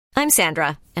I'm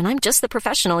Sandra, and I'm just the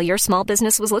professional your small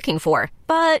business was looking for.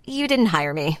 But you didn't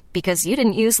hire me because you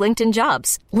didn't use LinkedIn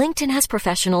Jobs. LinkedIn has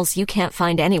professionals you can't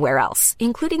find anywhere else,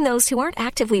 including those who aren't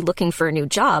actively looking for a new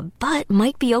job, but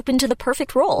might be open to the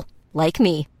perfect role, like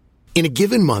me. In a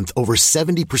given month, over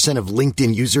 70% of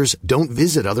LinkedIn users don't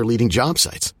visit other leading job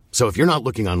sites. So if you're not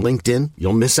looking on LinkedIn,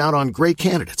 you'll miss out on great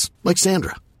candidates like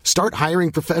Sandra. Start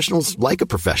hiring professionals like a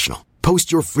professional.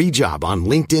 Post your free job on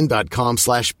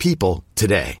linkedin.com/people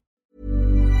today.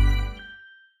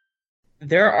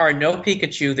 There are no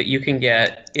Pikachu that you can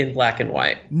get in black and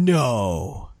white.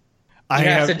 No. You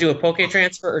have to do a Poke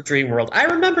Transfer or Dream World. I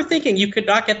remember thinking you could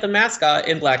not get the mascot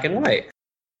in black and white.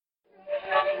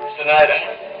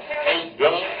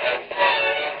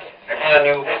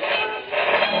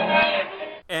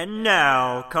 And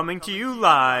now, coming to you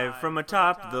live from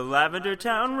atop the Lavender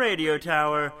Town Radio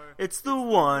Tower, it's the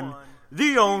one,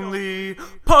 the only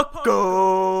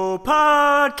Pucko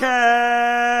Podcast!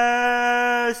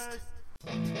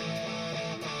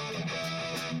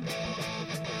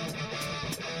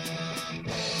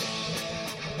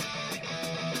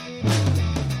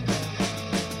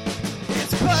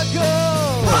 It's Pucko!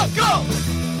 Pucko!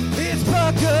 It's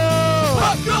Pucko!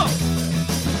 Pucko!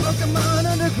 Pokemon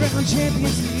Underground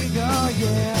Champions League, oh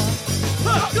yeah!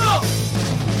 Pucko!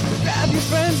 Grab your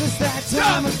friends, it's that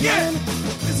time again!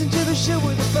 Listen to the show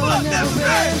with the fun never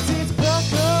ends. It's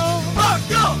Pucko!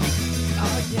 Pucko!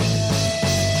 Oh yeah!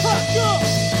 Pucko!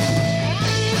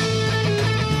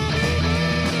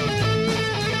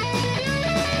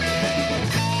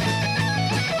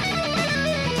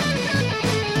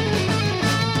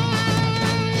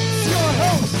 Your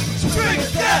host, Trigger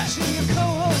Dash, and your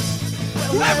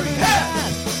co-host, Larry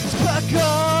Hat. It's Pucko.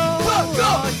 Pucko.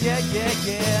 Oh, yeah, yeah,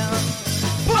 yeah.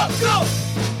 Pucko.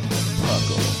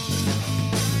 Pucko.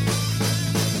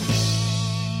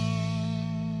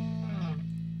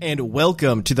 And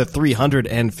welcome to the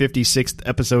 356th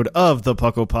episode of the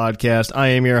Pucko Podcast. I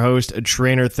am your host,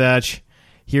 Trainer Thatch,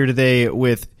 here today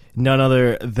with none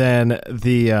other than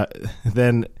the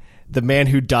man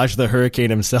who dodged the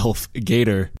hurricane himself,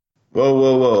 Gator.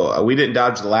 Whoa. We didn't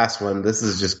dodge the last one. This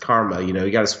is just karma. You know,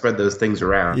 you got to spread those things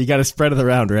around. You got to spread it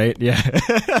around, right? Yeah.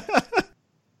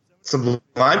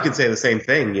 Sublime could say the same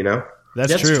thing, you know?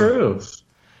 That's true.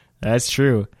 That's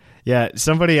true. Yeah,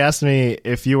 somebody asked me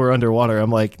if you were underwater. I'm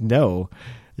like, no.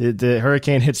 The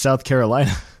hurricane hit South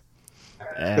Carolina.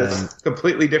 It's a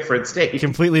completely different state.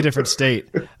 Completely different state.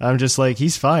 I'm just like,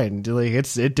 he's fine. Like,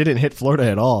 it didn't hit Florida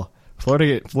at all.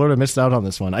 Florida missed out on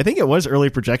this one. I think it was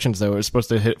early projections, though. It was supposed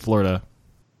to hit Florida.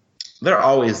 They're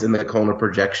always in the Kona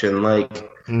projection. Like,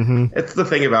 It's the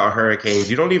thing about hurricanes.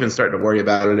 You don't even start to worry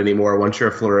about it anymore once you're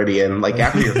a Floridian. Like,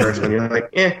 after your first one, you're like,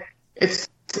 it's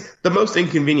the most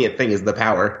inconvenient thing is the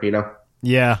power, you know?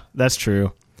 Yeah, that's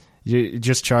true. You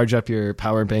just charge up your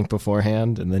power bank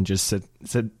beforehand and then just sit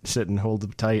and hold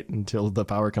it tight until the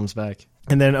power comes back.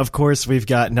 And then, of course, we've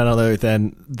got none other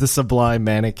than the Sublime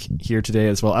Manic here today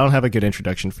as well. I don't have a good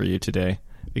introduction for you today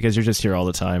because you're just here all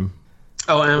the time.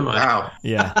 Oh, am I? Wow.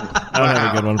 Yeah. I don't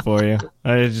have a good one for you.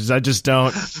 I just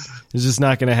don't. It's just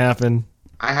not going to happen.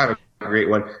 I have a great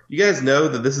one. You guys know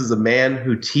that this is a man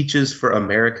who teaches for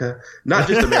America. Not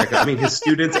just America. I mean, his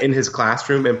students in his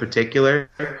classroom in particular.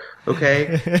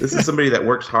 Okay? This is somebody that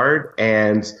works hard.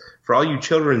 And for all you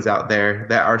childrens out there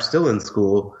that are still in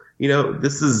school, you know,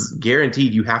 this is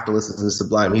guaranteed you have to listen to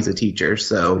Sublime. He's a teacher,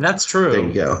 so that's true. There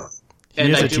you go.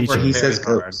 And I do work he very says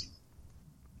hard.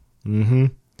 Mm-hmm.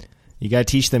 You got to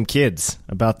teach them kids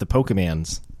about the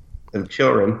Pokemans. Them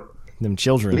children.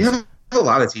 We have a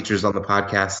lot of teachers on the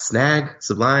podcast. Snag,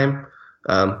 Sublime.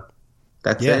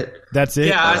 That's it. That's it.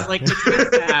 Yeah, I'd like to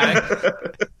Snag.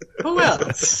 Who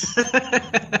else?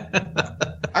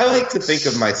 I like to think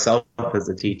of myself as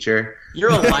a teacher.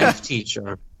 You're a life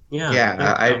teacher.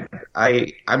 Yeah,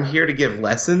 I'm here to give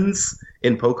lessons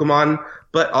in Pokemon,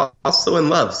 but also in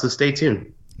love, so stay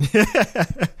tuned.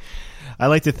 I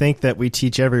like to think that we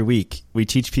teach every week. We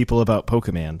teach people about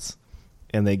Pokemans,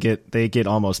 and they get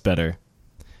almost better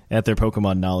at their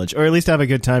Pokemon knowledge, or at least have a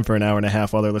good time for an hour and a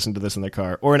half while they're listening to this in their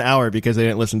car, or an hour because they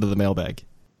didn't listen to the mailbag.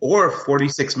 Or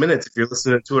 46 minutes if you're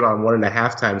listening to it on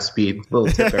 1.5 times speed. Little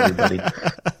tip, everybody.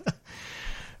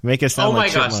 Make us sound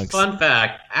like chipmunks. Oh my gosh, fun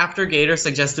fact. After Gator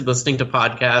suggested listening to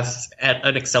podcasts at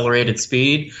an accelerated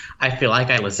speed, I feel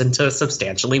like I listen to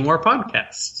substantially more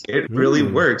podcasts. It really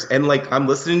works. And like, I'm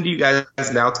listening to you guys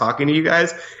now, talking to you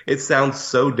guys. It sounds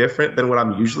so different than what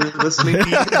I'm usually listening to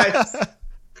you guys.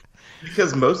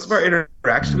 Because most of our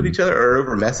interactions with each other are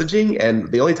over messaging,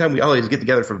 and the only time we always get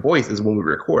together for voice is when we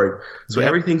record. So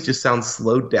everything just sounds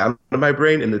slowed down in my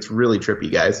brain, and it's really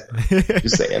trippy, guys.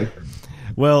 Just saying.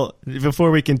 Well, before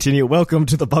we continue, welcome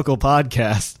to the Puckle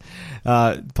Podcast.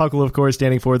 Puckle, of course,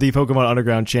 standing for the Pokemon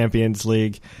Underground Champions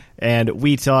League. And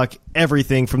we talk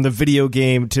everything from the video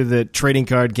game to the trading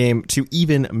card game to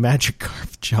even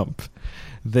Magikarp Jump,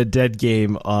 the dead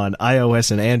game on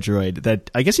iOS and Android that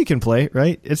I guess you can play,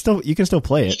 right? You can still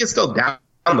play it. You can still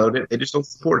download it. They just don't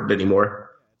support it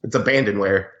anymore. It's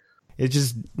abandonware. It's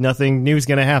just nothing new is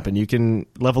going to happen. You can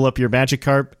level up your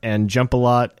Magikarp and jump a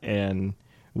lot and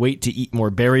wait to eat more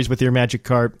berries with your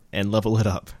Magikarp and level it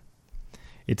up.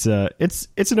 It's an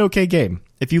okay game.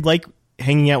 If you like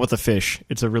hanging out with a fish,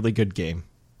 it's a really good game.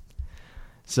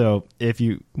 So if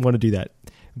you want to do that.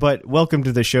 But welcome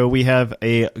to the show. We have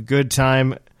a good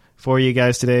time for you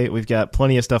guys today. We've got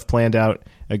plenty of stuff planned out,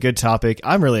 a good topic.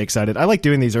 I'm really excited. I like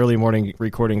doing these early morning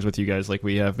recordings with you guys like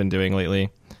we have been doing lately.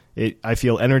 I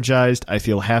feel energized, I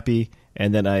feel happy,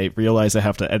 and then I realize I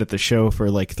have to edit the show for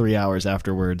like 3 hours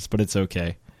afterwards, but it's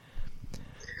okay.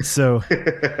 So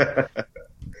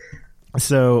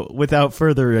without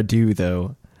further ado,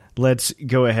 though, let's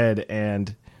go ahead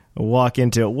and walk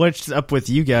into what's up with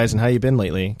you guys and how you've been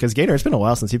lately. Because Gator, it's been a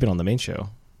while since you've been on the main show.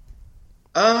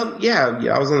 Yeah,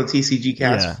 I was on the TCG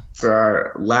cast for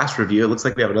our last review. It looks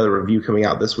like we have another review coming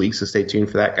out this week, so stay tuned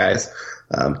for that, guys.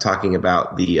 Talking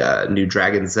about the new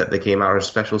Dragon set that came out, our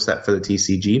special set for the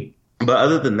TCG. But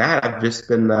other than that, I've just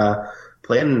been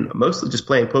mostly just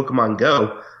playing Pokemon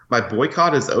Go. My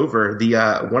boycott is over.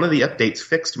 One of the updates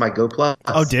fixed my Go Plus.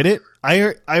 Oh, did it?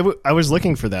 I was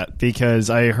looking for that because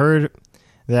I heard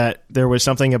that there was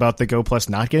something about the Go Plus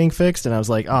not getting fixed, and I was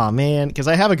like, oh man, because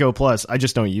I have a Go Plus, I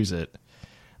just don't use it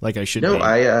like I should. No,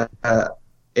 be.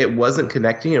 It wasn't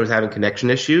connecting. It was having connection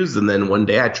issues, and then one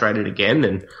day I tried it again,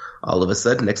 and all of a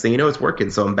sudden, next thing you know, it's working.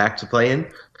 So I'm back to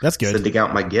playing. That's good. Sending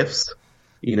out my gifts.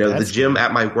 The gym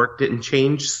at my work didn't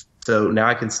change, so now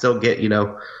I can still get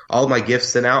all my gifts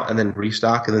sent out and then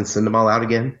restock and then send them all out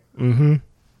again. Mm-hmm.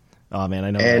 Oh man,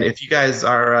 I know. And if you guys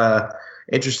are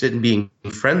interested in being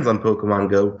friends on Pokemon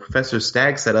Go, Professor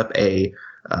Stag set up a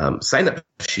sign-up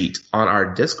sheet on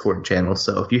our Discord channel.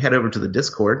 So if you head over to the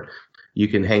Discord, you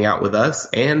can hang out with us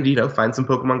and, find some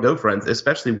Pokemon Go friends,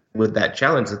 especially with that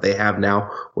challenge that they have now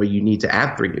where you need to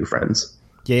add 3 new friends.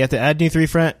 Yeah, you have to add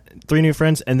 3 new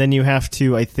friends, and then you have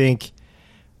to, I think,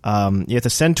 you have to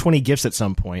send 20 gifts at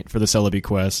some point for the Celebi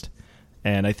quest.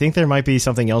 And I think there might be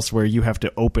something else where you have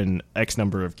to open X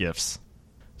number of gifts.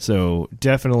 So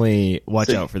definitely watch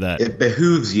out for that. It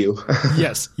behooves you.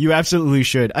 Yes, you absolutely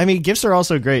should. I mean, gifts are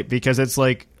also great because it's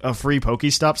like a free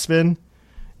Pokestop spin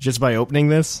just by opening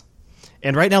this.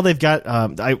 And right now they've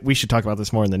got, we should talk about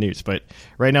this more in the news, but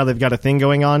right now they've got a thing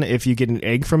going on. If you get an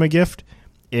egg from a gift,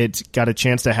 it's got a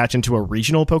chance to hatch into a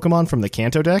regional Pokemon from the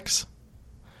Kanto Dex.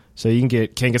 So you can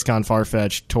get Kangaskhan,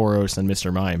 Farfetch'd, Tauros, and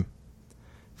Mr. Mime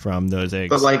from those eggs.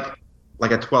 But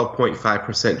like a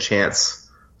 12.5% chance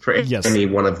for any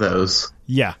one of those.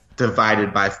 Yeah.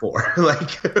 Divided by 4.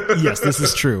 Yes, this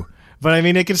is true. But I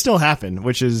mean, it can still happen,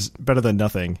 which is better than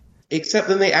nothing. Except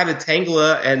then they added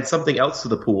Tangela and something else to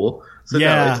the pool. So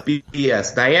no, it's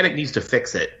BS. Niantic needs to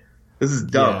fix it. This is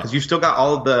dumb because you've still got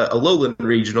all of the Alolan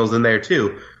regionals in there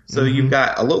too. So you've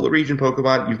got Alola region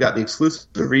Pokemon, you've got the exclusive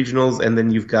regionals, and then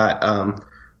you've got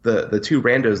the 2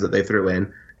 randos that they threw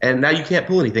in. And now you can't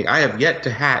pull anything. I have yet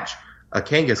to hatch a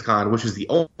Kangaskhan, which is the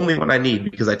only one I need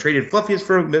because I traded Fluffiest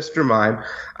for Mr. Mime.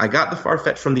 I got the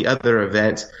Farfetch'd from the other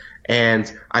event,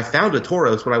 and I found a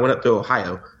Tauros when I went up to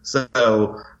Ohio.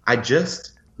 So I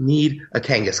just need a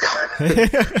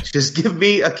Kangaskhan. Just give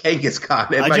me a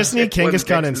Kangaskhan. I just need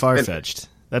Kangaskhan and Farfetch'd.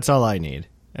 That's all I need.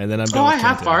 And then I'm done. I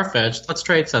have Farfetch'd. Let's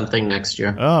trade something next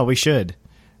year. Oh, we should.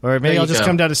 Or maybe I'll just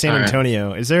come down to San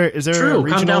Antonio. Is there True, a regional?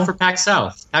 Come down for PAX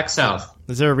South. PAX South.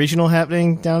 Is there a regional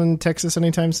happening down in Texas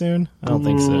anytime soon? I don't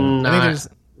think so. Not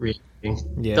really.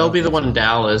 Yeah, there'll be the one in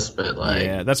Dallas, but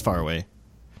yeah, that's far away.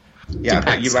 Yeah,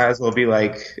 but you might as well be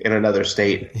in another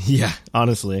state. Yeah,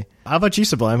 honestly. How about you,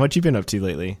 Sublime? What you been up to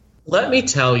lately? Let me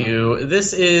tell you,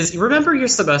 remember your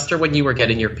semester when you were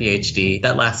getting your PhD,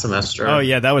 that last semester? Oh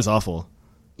yeah, that was awful.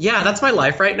 Yeah, that's my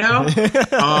life right now.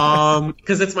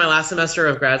 Because it's my last semester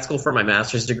of grad school for my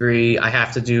master's degree. I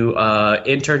have to do an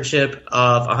internship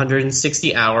of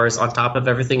 160 hours on top of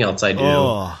everything else I do.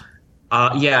 Oh.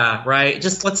 Yeah, right.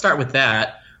 Just let's start with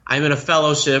that. I'm in a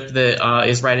fellowship that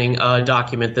is writing a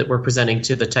document that we're presenting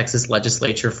to the Texas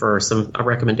legislature for some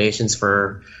recommendations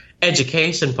for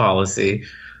education policy.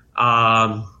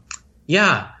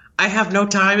 Yeah. I have no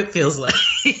time, it feels like.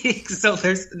 So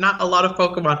there's not a lot of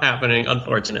Pokemon happening,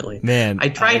 unfortunately. Man, I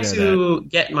try to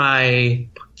get my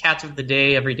catch of the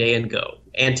day every day and go.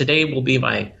 And today will be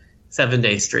my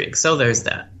 7-day streak. So there's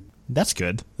that. That's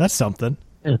good. That's something.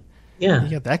 Yeah.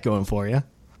 You got that going for you.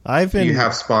 Do you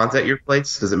have spawns at your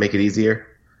place? Does it make it easier?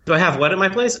 Do I have what at my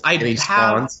place? I Any have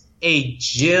spawns? a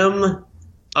gym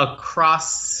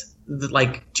across,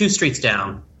 2 streets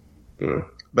down.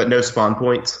 But no spawn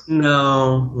points?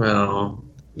 No.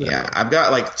 Yeah, I've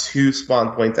got 2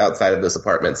 spawn points outside of this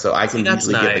apartment, so I can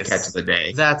usually get the catch of the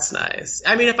day. That's nice.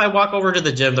 I mean, if I walk over to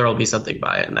the gym, there will be something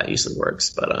by it, and that usually works.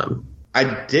 But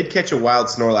I did catch a wild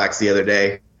Snorlax the other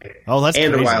day. Oh, that's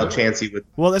and crazy. A wild Chansey with.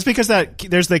 Well, that's because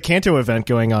there's the Kanto event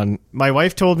going on. My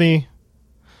wife told me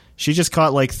she just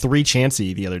caught 3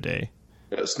 Chansey the other day.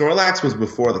 Snorlax was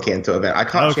before the Kanto event. I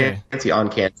caught Chansey on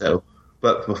Kanto,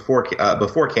 but before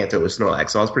Kanto was Snorlax,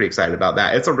 so I was pretty excited about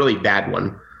that. It's a really bad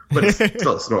one. But it's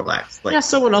still a Snorlax.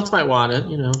 Someone else might want it,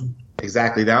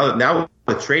 Exactly. Now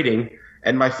with trading,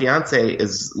 and my fiance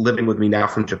is living with me now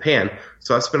from Japan,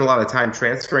 so I've spent a lot of time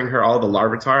transferring her all the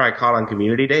Larvitar I caught on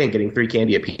Community Day and getting 3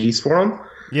 candy apiece for them.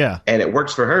 Yeah. And it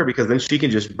works for her because then she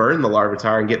can just burn the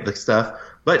Larvitar and get the stuff.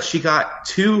 But she got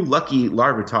 2 lucky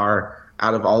Larvitar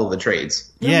out of all of the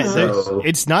trades. Yeah, so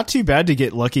it's not too bad to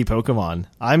get lucky Pokemon.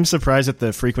 I'm surprised at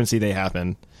the frequency they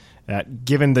happen.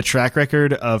 Given the track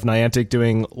record of Niantic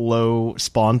doing low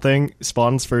spawns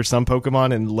for some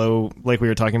Pokemon and low, like we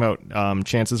were talking about,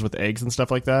 chances with eggs and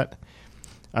stuff like that,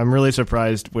 I'm really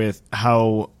surprised with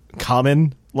how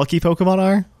common lucky Pokemon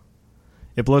are.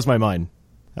 It blows my mind.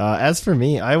 As for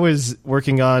me, I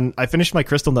finished my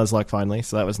Crystal Nuzlocke finally,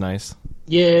 so that was nice.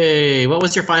 Yay! What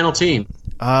was your final team?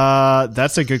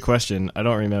 That's a good question. I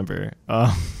don't remember.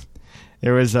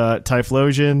 There was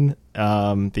Typhlosion,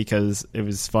 because it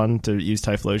was fun to use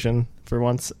Typhlosion for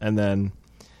once, and then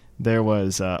there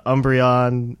was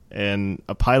Umbreon and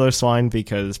a Piloswine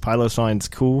because Piloswine's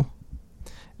cool,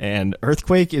 and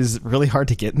Earthquake is really hard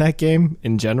to get in that game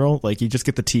in general. You just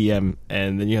get the TM,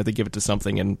 and then you have to give it to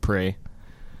something and pray.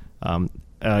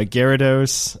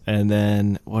 Gyarados, and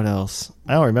then what else?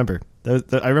 I don't remember. I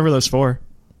remember those 4.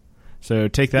 So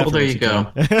take that. Well, there you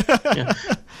go. Yeah.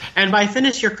 And by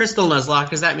finish your Crystal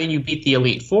Nuzlocke, does that mean you beat the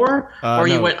Elite Four, or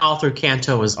you went all through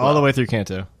Kanto as well? All the way through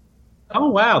Kanto. Oh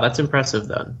wow, that's impressive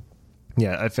then.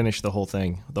 Yeah, I finished the whole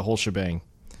thing, the whole shebang,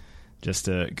 just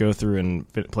to go through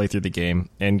and play through the game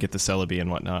and get the Celebi and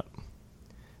whatnot.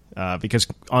 Because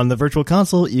on the Virtual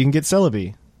Console, you can get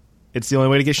Celebi. It's the only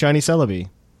way to get shiny Celebi,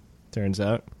 turns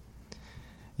out.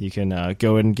 You can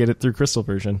go and get it through Crystal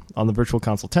version on the Virtual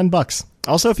Console. $10.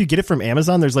 Also, if you get it from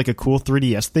Amazon, there's a cool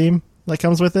 3DS theme that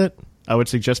comes with it. I would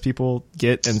suggest people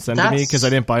get and send to me because I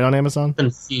didn't buy it on Amazon.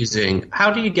 Confusing.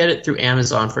 How do you get it through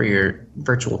Amazon for your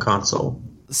Virtual Console?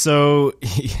 So,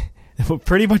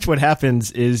 pretty much what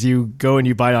happens is you go and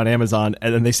you buy it on Amazon,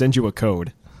 and then they send you a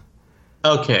code.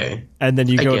 Okay. And then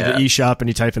you go to the eShop and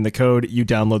you type in the code, you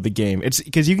download the game. It's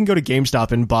because you can go to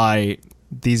GameStop and buy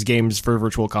these games for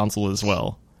Virtual Console as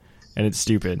well. And it's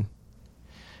stupid.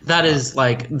 That is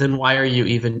then why are you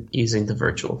even using the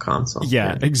Virtual Console?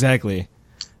 Yeah, exactly.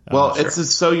 Well, it's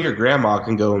just so your grandma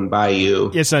can go and buy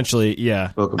you. Essentially,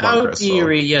 yeah. Pokemon Crystal.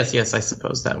 Dearie. Yes, I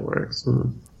suppose that works.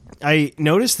 I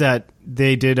noticed that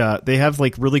they did. They have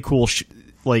really cool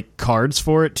cards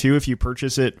for it too. If you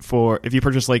purchase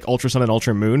Ultra Sun and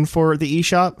Ultra Moon for the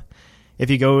eShop, if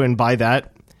you go and buy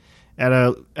that at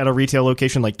a retail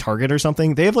location like Target or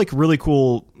something, they have really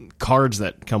cool cards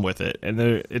that come with it, and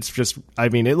it's just,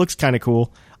 it looks kind of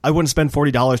cool. I wouldn't spend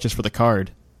 $40 just for the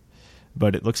card,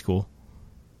 but it looks cool.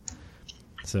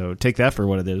 So take that for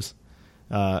what it is.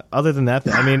 Other than that,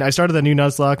 I started the new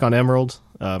Nuzlocke on Emerald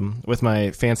with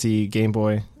my fancy Game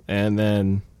Boy, and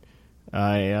then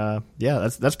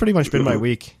that's pretty much been my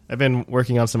week. I've been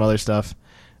working on some other stuff.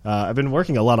 I've been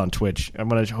working a lot on Twitch. I'm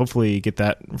going to hopefully get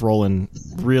that rolling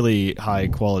really high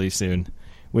quality soon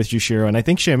with Jushiro. And I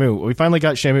think Shamu. We finally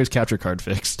got Shamu's capture card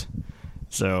fixed.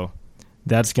 So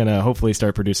that's going to hopefully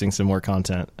start producing some more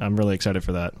content. I'm really excited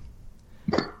for that.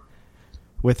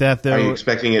 With that, though... Are you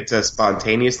expecting it to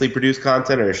spontaneously produce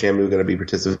content, or is Shamu going to be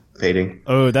participating?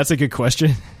 Oh, that's a good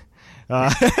question.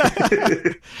 That's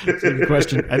a good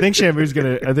question. I think Shamu's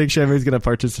gonna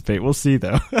participate. We'll see,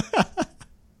 though.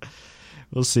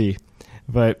 We'll see.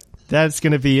 But that's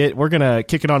going to be it. We're going to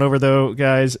kick it on over, though,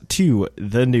 guys, to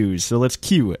the news. So let's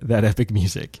cue that epic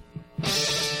music.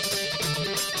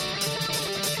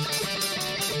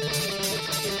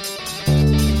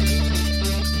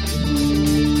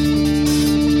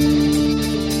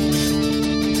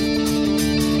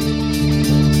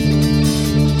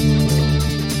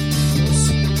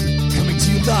 Coming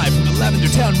to you live from the Lavender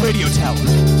Town Radio Tower.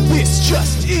 This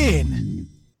just in.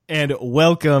 And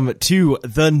welcome to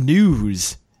the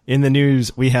news In the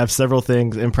news, we have several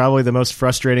things, and probably the most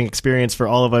frustrating experience for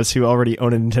all of us who already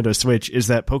own a Nintendo Switch is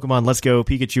that Pokemon Let's Go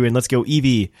Pikachu and Let's Go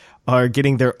Eevee are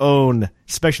getting their own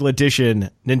special edition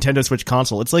Nintendo Switch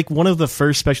console. It's like one of the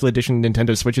first special edition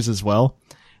Nintendo Switches as well.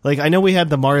 Like, I know we had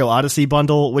the Mario Odyssey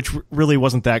bundle, which really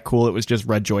wasn't that cool. It was just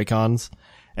red Joy-Cons.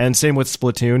 And same with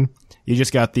Splatoon. You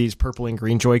just got these purple and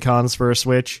green Joy-Cons for a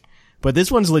Switch. But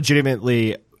this one's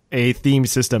legitimately a themed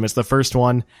system. It's the first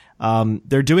one.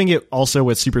 They're doing it also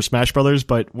with Super Smash Brothers,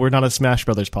 but we're not a Smash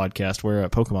Brothers podcast. We're a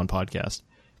Pokemon podcast.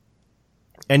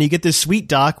 And you get this sweet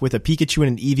dock with a Pikachu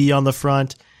and an Eevee on the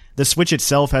front. The Switch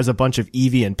itself has a bunch of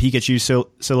Eevee and Pikachu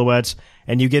silhouettes,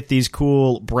 and you get these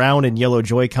cool brown and yellow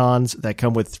Joy-Cons that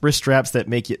come with wrist straps that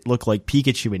make it look like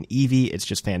Pikachu and Eevee. It's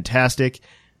just fantastic,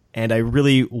 and I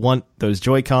really want those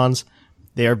Joy-Cons.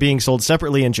 They are being sold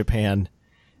separately in Japan,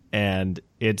 and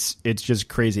it's just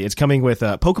crazy. It's coming with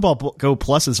Pokeball Go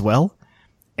Plus as well,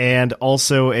 and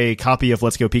also a copy of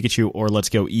Let's Go Pikachu or Let's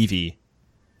Go Eevee.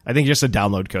 I think just a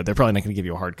download code. They're probably not going to give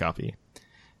you a hard copy.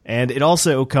 And it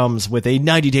also comes with a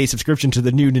 90-day subscription to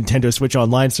the new Nintendo Switch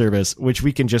Online service, which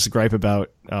we can just gripe about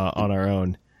on our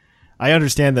own. I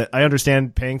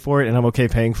understand paying for it, and I'm okay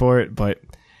paying for it, but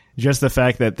just the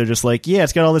fact that they're just like, yeah,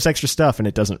 it's got all this extra stuff, and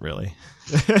it doesn't really.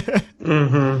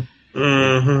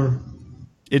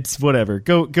 It's whatever.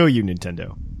 Go you,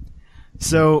 Nintendo.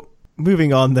 So,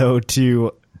 moving on, though,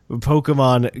 to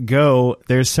Pokemon Go.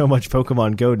 There's so much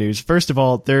Pokemon Go news. First of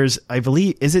all, there's, I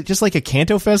believe, is it just like a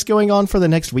Kanto Fest going on for the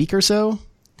next week or so?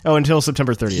 Oh, until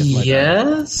September 30th.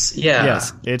 Yes. Yeah.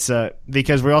 Yes. It's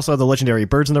because we also have the legendary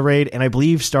birds in the raid, and I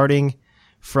believe starting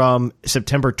from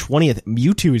September 20th,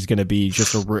 Mewtwo is going to be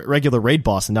just a regular raid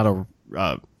boss and not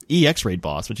a EX raid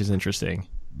boss, which is interesting.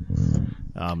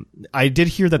 I did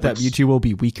hear that Mewtwo will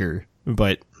be weaker,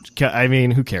 but I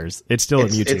mean, who cares? It's still a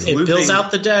Mewtwo. It fills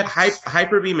out the deck.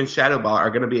 Hyper Beam and Shadow Ball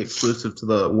are going to be exclusive to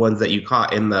the ones that you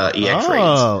caught in the EX raids.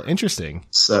 Oh, interesting.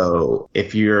 So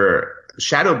if your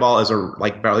Shadow Ball is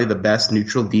probably the best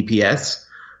neutral DPS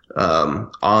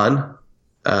on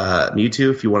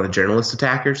Mewtwo if you want a journalist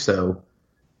attacker. So,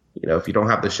 if you don't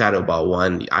have the Shadow Ball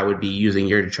one, I would be using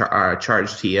your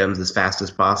charged TMs as fast as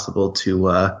possible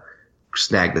to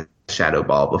snag the Shadow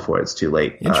Ball before it's too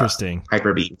late. Interesting.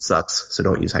 Hyper Beam sucks, so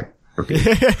don't use Hyper Beam.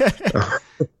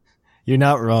 You're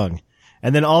not wrong.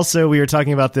 And then also, we were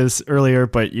talking about this earlier,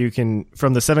 but you can,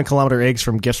 from the 7-kilometer eggs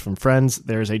from Gifts from Friends,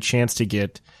 there's a chance to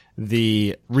get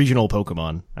the regional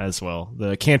Pokemon as well.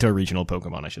 The Kanto regional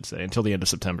Pokemon, I should say, until the end of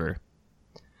September.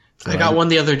 So I got one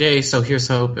the other day, so here's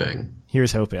hoping.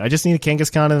 Here's hoping. I just need a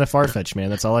Kangaskhan and a Farfetch, man.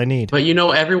 That's all I need. But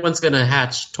everyone's going to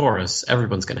hatch Tauros.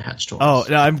 Everyone's going to hatch Tauros. Oh,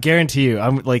 no, I'm guarantee you.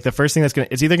 I'm like, the first thing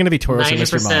it's either going to be Tauros or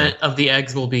Mr. Mime. 90% of the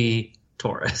eggs will be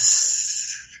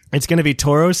Tauros. It's going to be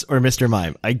Tauros or Mr.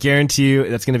 Mime. I guarantee you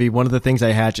that's going to be one of the things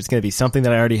I hatch. It's going to be something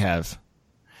that I already have.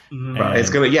 Right.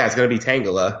 It's going to be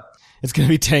Tangela. It's going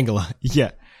to be Tangela.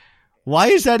 Yeah. Why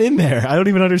is that in there? I don't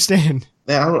even understand.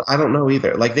 Yeah, I don't know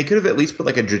either. Like, they could have at least put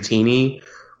like a Dratini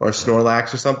or a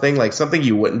Snorlax or something, like something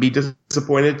you wouldn't be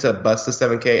disappointed to bust a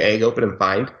 7K egg open and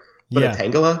find. But a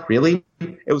Tangela? Really?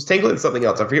 It was Tangela and something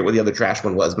else. I forget what the other trash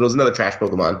one was, but it was another trash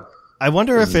Pokemon. I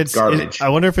wonder if it's garbage. I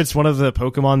wonder if it's one of the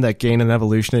Pokemon that gain an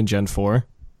evolution in Gen 4.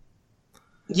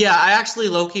 Yeah, I actually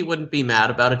low-key wouldn't be mad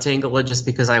about a Tangela just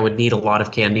because I would need a lot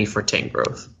of candy for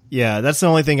Tangrowth. Yeah, that's the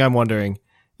only thing I'm wondering.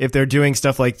 If they're doing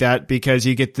stuff like that, because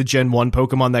you get the Gen 1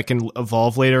 Pokemon that can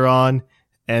evolve later on,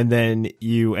 and then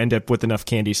you end up with enough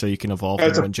candy so you can evolve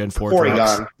them when Gen 4 Porygon.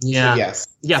 drops. Yeah. So yes.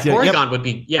 Yeah, Porygon would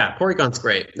be... Yeah, Porygon's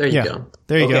great. There you go.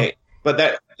 There you go.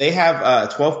 But they have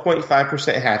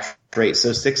 12.5% hatch rate,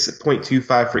 so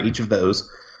 6.25 for each of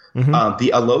those. Mm-hmm.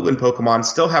 The Alolan Pokemon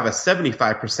still have a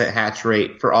 75% hatch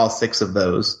rate for all 6 of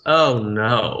those. Oh,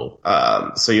 no.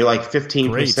 So you're like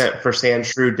 15% for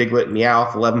Sandshrew, Diglett, and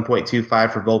Meowth,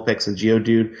 11.25 for Vulpix and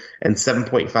Geodude, and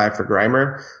 7.5 for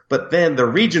Grimer. But then the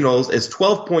regionals is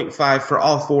 12.5 for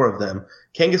all 4 of them.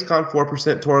 Kangaskhan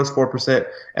 4%, Tauros 4%,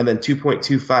 and then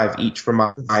 2.25 each for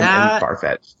Mime and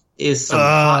Farfetch. Is some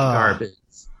hot garbage.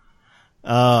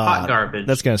 Hot garbage.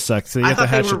 That's going to suck. So you have to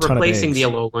hatch a ton of eggs. I thought they were replacing the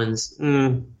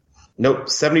Alolans. Nope,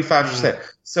 75%.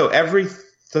 So every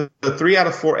 3 out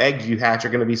of 4 eggs you hatch are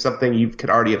going to be something you could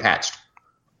already have hatched.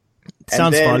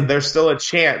 Sounds and then fun. There's still a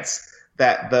chance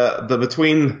that the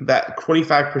between that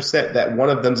 25% that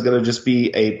one of them is going to just be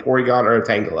a Porygon or a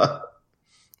Tangela.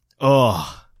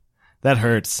 Oh, that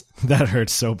hurts. That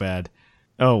hurts so bad.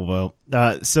 Oh,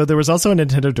 well. So there was also a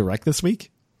Nintendo Direct this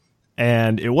week,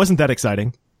 and it wasn't that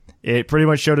exciting. It pretty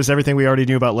much showed us everything we already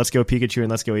knew about Let's Go Pikachu and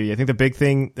Let's Go Eevee. I think the big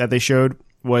thing that they showed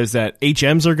was that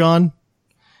HMs are gone,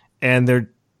 and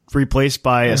they're replaced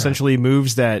by essentially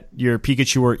moves that your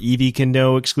Pikachu or Eevee can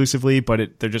know exclusively,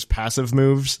 but they're just passive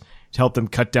moves to help them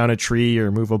cut down a tree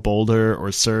or move a boulder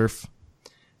or surf.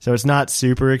 So it's not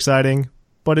super exciting,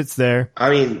 but it's there. I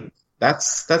mean,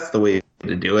 that's the way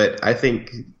to do it. I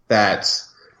think that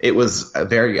it was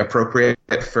very appropriate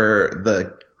for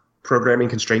the programming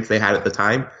constraints they had at the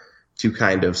time to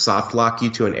kind of soft lock you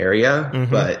to an area,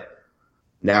 but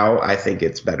now I think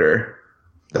it's better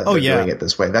that they're doing it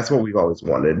this way. That's what we've always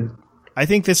wanted. I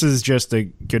think this is just a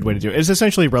good way to do it. It's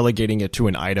essentially relegating it to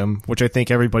an item, which I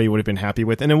think everybody would have been happy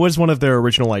with. And it was one of their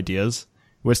original ideas,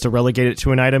 was to relegate it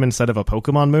to an item instead of a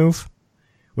Pokemon move,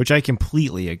 which I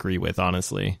completely agree with,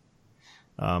 honestly.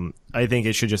 I think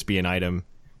it should just be an item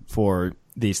for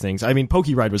these things. I mean,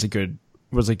 Pokéride was a good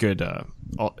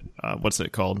what's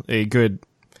it called? A good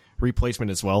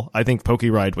replacement as well. I think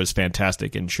Pokéride was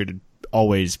fantastic and should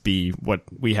always be what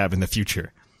we have in the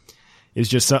future. It's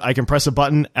just so I can press a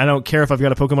button. I don't care if I've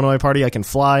got a Pokemon in my party. I can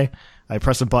fly. I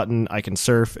press a button. I can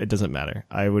surf. It doesn't matter.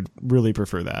 I would really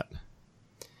prefer that.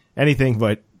 Anything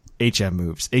but HM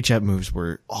moves. HM moves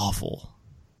were awful.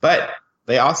 But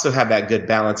they also have that good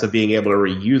balance of being able to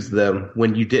reuse them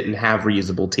when you didn't have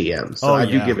reusable TMs. So I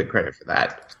do give it credit for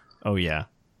that. Oh, yeah.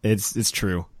 It's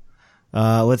true.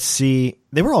 Let's see.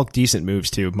 They were all decent moves,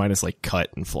 too, minus like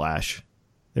Cut and Flash.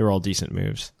 They were all decent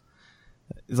moves.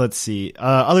 Let's see.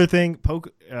 Other thing,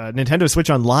 Nintendo Switch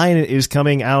Online is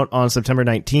coming out on September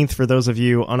 19th. For those of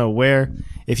you unaware,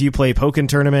 if you play Pokken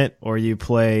Tournament or you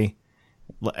play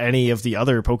any of the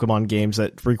other Pokemon games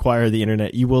that require the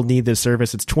internet, you will need this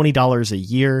service. It's $20 a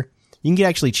year. You can get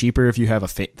actually cheaper if you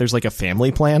have there's like a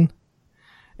family plan,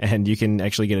 and you can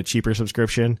actually get a cheaper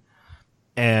subscription.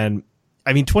 And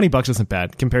I mean, $20 isn't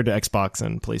bad compared to Xbox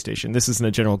and PlayStation. This isn't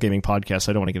a general gaming podcast,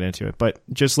 so I don't want to get into it, but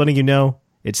just letting you know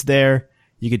it's there.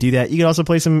 You could do that. You could also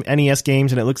play some NES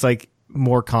games, and it looks like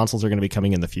more consoles are going to be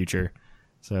coming in the future.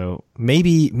 So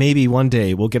maybe one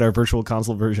day we'll get our virtual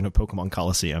console version of Pokemon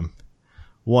Coliseum.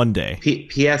 One day.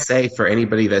 PSA for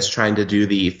anybody that's trying to do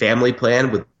the family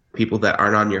plan with people that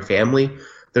aren't on your family.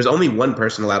 There's only one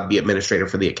person allowed to be administrator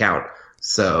for the account.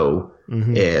 So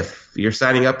if you're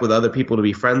signing up with other people to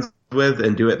be friends with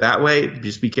and do it that way,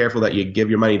 just be careful that you give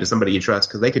your money to somebody you trust,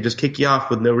 because they could just kick you off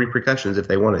with no repercussions if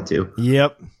they wanted to.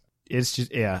 Yep. It's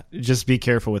just be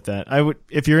careful with that. I would,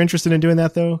 if you're interested in doing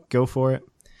that though, go for it.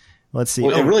 Let's see.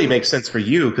 Well, it really makes sense for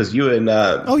you because you and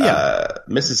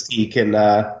Mrs. T can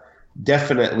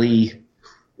definitely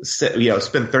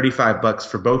spend $35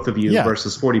 for both of you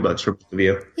versus $40 for both of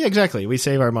you. Yeah, exactly. We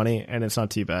save our money and it's not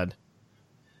too bad.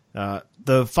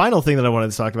 The final thing that I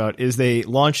wanted to talk about is they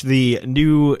launched the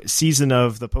new season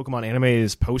of the Pokemon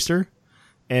Anime's poster,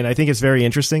 and I think it's very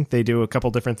interesting. They do a couple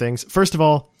different things. First of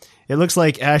all, it looks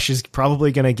like Ash is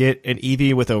probably going to get an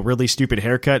Eevee with a really stupid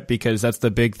haircut, because that's the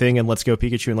big thing in Let's Go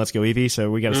Pikachu and Let's Go Eevee, so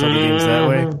we got to start the games that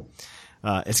way.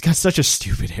 It's got such a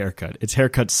stupid haircut. Its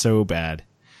haircut's so bad.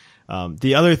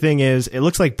 The other thing is, it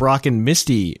looks like Brock and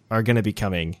Misty are going to be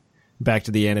coming back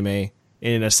to the anime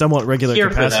in a somewhat regular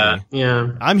capacity.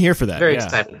 Yeah, I'm here for that. Very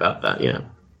excited about that. Yeah,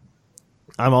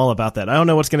 I'm all about that. I don't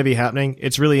know what's going to be happening.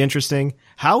 It's really interesting.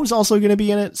 Hao's also going to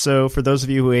be in it. So for those of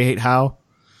you who hate Hao,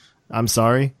 I'm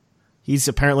sorry. He's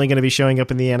apparently going to be showing up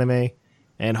in the anime,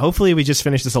 and hopefully we just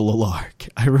finish this Alola arc.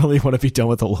 I really want to be done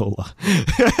with Alola.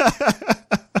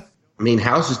 I mean,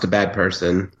 Hao's just a bad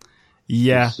person.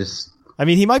 Yeah, I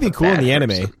mean, he might be cool in the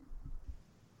anime.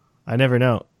 I never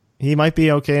know. He might be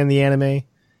okay in the anime.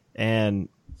 And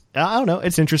I don't know.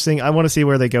 It's interesting. I want to see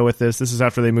where they go with this. This is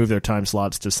after they move their time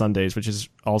slots to Sundays, which is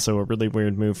also a really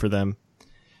weird move for them.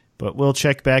 But we'll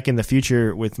check back in the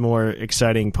future with more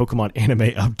exciting Pokemon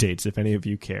anime updates if any of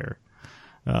you care.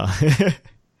 Other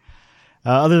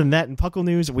than that, in Puckle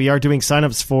news, we are doing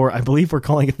signups for, I believe we're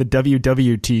calling it the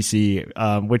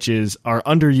WWTC, which is our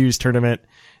underused tournament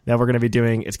that we're going to be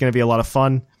doing. It's going to be a lot of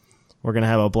fun. We're going to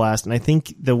have a blast. And I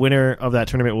think the winner of that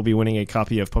tournament will be winning a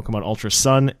copy of Pokemon Ultra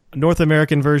Sun, North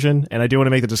American version. And I do want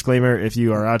to make the disclaimer, if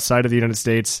you are outside of the United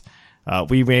States,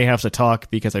 we may have to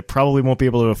talk, because I probably won't be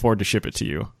able to afford to ship it to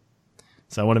you.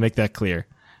 So I want to make that clear.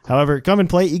 However, come and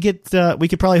play. You get, we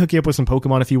could probably hook you up with some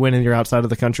Pokemon if you win and you're outside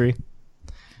of the country.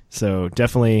 So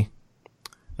definitely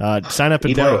sign up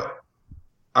and play.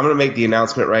 I'm going to make the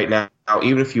announcement right now.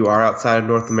 Even if you are outside of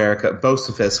North America,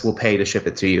 Bocephus will pay to ship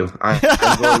it to you. I'm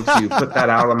going to put that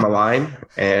out on the line,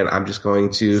 and I'm just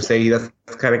going to say that's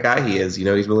the kind of guy he is. You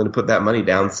know, he's willing to put that money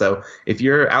down. So if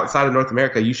you're outside of North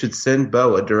America, you should send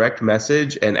Bo a direct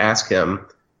message and ask him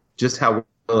just how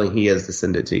willing he is to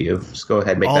send it to you. Just go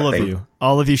ahead and make that thing.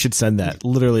 All of you should send that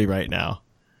literally right now.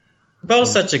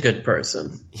 Bo's such a good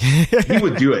person. He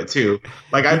would do it too.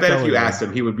 Like, I bet if totally you asked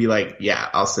him, he would be like, "Yeah,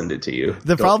 I'll send it to you."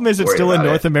 The problem is it's still a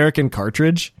North American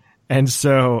cartridge, and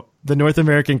so the North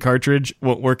American cartridge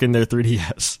won't work in their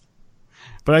 3DS.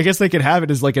 But I guess they could have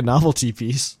it as like a novelty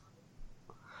piece.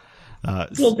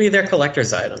 It'll be their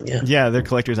collector's item, yeah. Yeah, their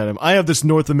collector's item. I have this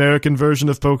North American version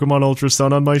of Pokemon Ultra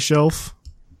Sun on my shelf.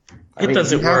 It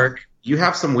doesn't work. You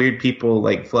have some weird people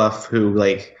like Fluff who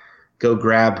like go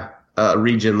grab a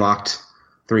region-locked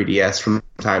 3DS from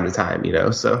time to time, you know?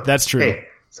 So that's true. Hey,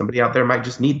 somebody out there might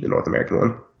just need the North American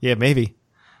one. Yeah, maybe.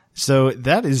 So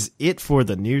that is it for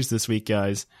the news this week,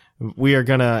 guys. We are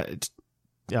going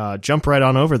to jump right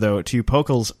on over, though, to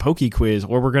Pokel's Poke Quiz,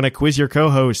 where we're going to quiz your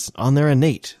co-hosts on their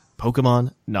innate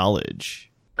Pokemon knowledge.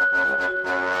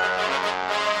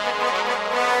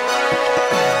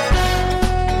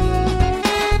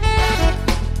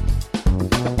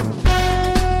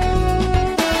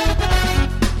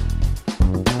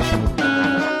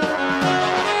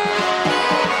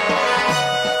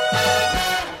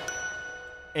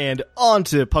 And on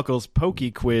to Puckle's Poke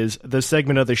Quiz, the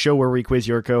segment of the show where we quiz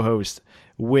your co-host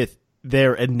with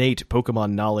their innate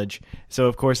Pokemon knowledge. So,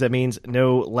 of course, that means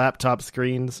no laptop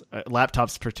screens.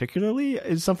 Laptops particularly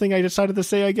is something I decided to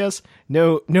say, I guess.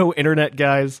 No internet,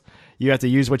 guys. You have to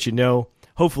use what you know.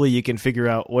 Hopefully you can figure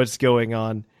out what's going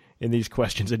on in these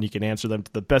questions and you can answer them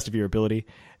to the best of your ability.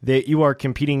 You are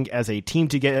competing as a team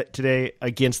today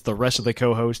against the rest of the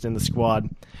co-host in the squad.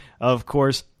 Of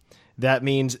course, that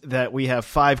means that we have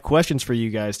 5 questions for you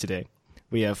guys today.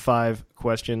 We have 5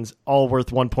 questions, all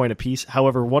worth 1 point apiece.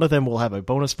 However, one of them will have a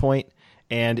bonus point,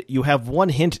 and you have 1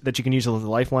 hint that you can use as a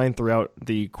lifeline throughout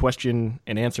the question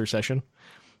and answer session.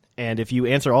 And if you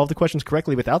answer all of the questions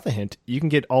correctly without the hint, you can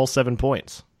get all 7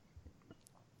 points.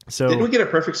 So didn't we get a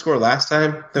perfect score last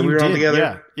time that we were on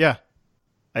together? Yeah.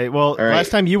 Last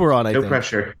time you were on, I think. No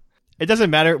pressure. It doesn't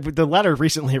matter. The ladder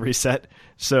recently reset,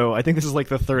 so I think this is like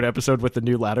the 3rd episode with the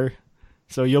new ladder.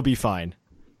 So you'll be fine.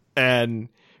 And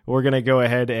we're going to go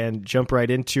ahead and jump right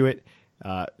into it.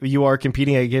 You are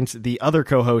competing against the other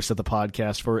co-host of the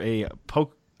podcast for a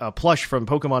plush from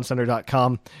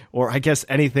PokemonCenter.com, or I guess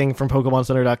anything from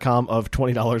PokemonCenter.com of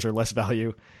 $20 or less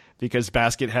value, because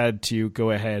Basket had to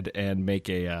go ahead and make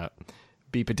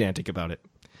be pedantic about it.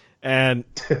 And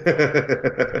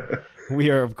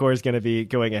we are, of course, going to be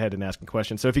going ahead and asking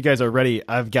questions. So if you guys are ready,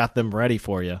 I've got them ready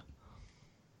for you.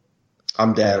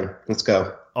 I'm down. Let's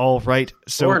go. All right.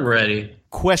 So Born ready.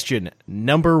 Question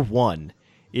number 1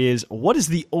 is, what is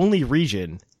the only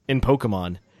region in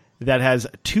Pokemon that has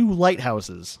 2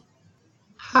 lighthouses?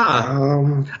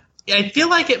 Huh. I feel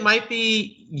like it might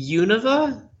be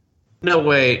Unova. No,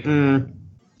 wait.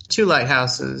 2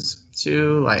 lighthouses.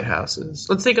 2 lighthouses.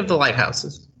 Let's think of the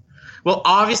lighthouses. Well,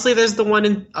 obviously there's the one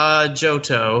in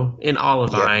Johto in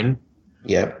Olivine.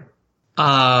 Yep.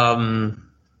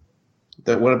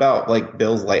 What about like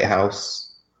Bill's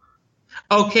Lighthouse?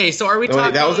 Okay, so are we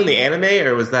talking... that was in the anime,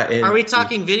 or was that in... Are we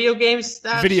talking video game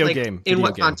stuff? Video like, game. In video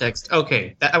what game. context?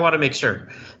 Okay, I want to make sure.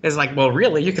 It's like, well,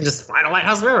 really? You can just find a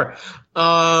lighthouse wherever.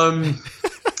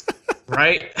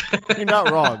 Right? You're not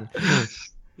wrong.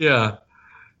 Yeah.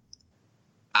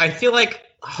 I feel like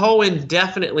Hoenn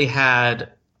definitely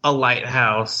had a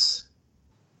lighthouse.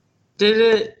 Did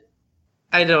it?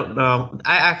 I don't know.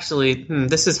 I actually...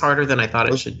 this is harder than I thought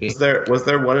it should be. Was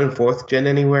there one in 4th gen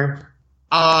anywhere?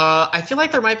 I feel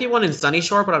like there might be one in Sunny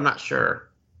Shore, but I'm not sure.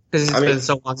 Because it's been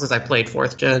so long since I played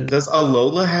 4th gen. Does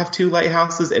Alola have 2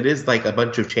 lighthouses? It is like a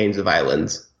bunch of chains of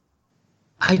islands.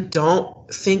 I don't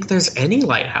think there's any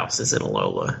lighthouses in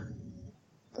Alola.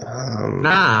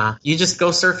 Nah, you just go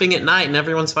surfing at night and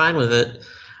everyone's fine with it.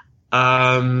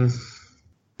 I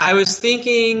was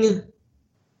thinking...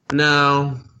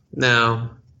 No.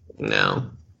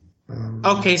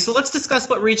 Okay, so let's discuss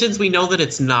what regions we know that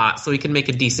it's not, so we can make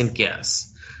a decent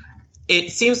guess.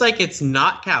 It seems like it's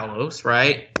not Kalos,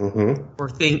 right?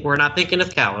 Mm-hmm. We're not thinking of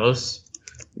Kalos.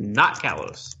 Not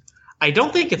Kalos. I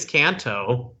don't think it's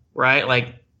Kanto, right?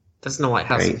 Like, there's no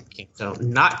lighthouse in Kanto.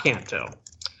 Not Kanto.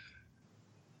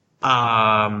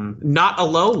 Not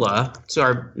Alola, to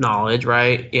our knowledge,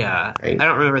 right? Yeah. Right. I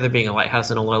don't remember there being a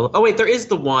lighthouse in Alola. Oh, wait, there is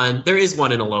one. There is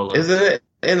one in Alola. Isn't it?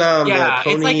 Yeah,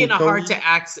 it's like in a hard to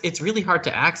access. It's really hard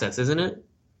to access, isn't it?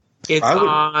 It's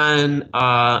on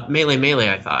Melee,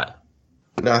 I thought.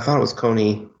 No, I thought it was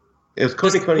Coney. It was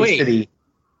Coney City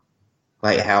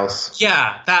Lighthouse.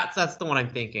 Yeah, that's the one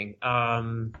I'm thinking.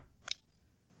 The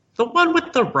one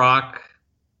with the rock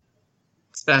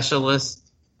specialist.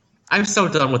 I'm so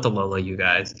done with the Alola, you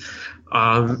guys.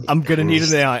 I'm gonna need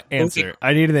an answer.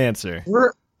 I need an answer.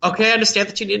 Okay, I understand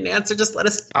that you need an answer. Just let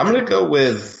us... I'm going to go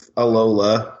with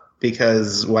Alola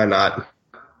because why not?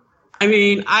 I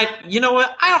mean, you know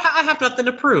what? I have nothing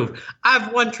to prove.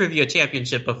 I've won trivia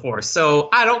championship before, so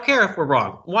I don't care if we're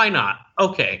wrong. Why not?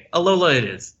 Okay, Alola it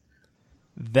is.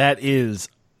 That is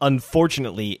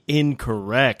unfortunately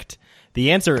incorrect.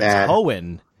 The answer is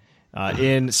Hoenn.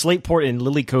 In Slateport and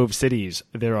Lily Cove cities,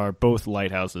 there are both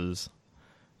lighthouses.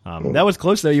 That was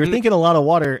close, though. You were thinking a lot of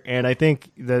water, and I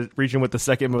think the region with the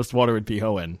second most water would be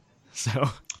Hoenn. So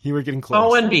you were getting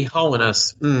close. Hoenn be hoeing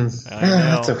us.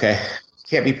 That's okay.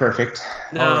 Can't be perfect.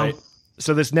 No. All right.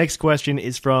 So this next question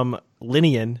is from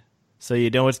Linian, so you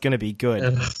know it's going to be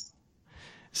good.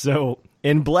 So,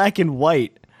 in Black and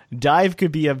White, Dive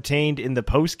could be obtained in the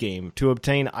postgame to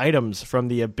obtain items from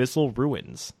the Abyssal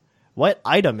Ruins. What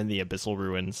item in the Abyssal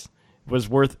Ruins was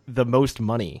worth the most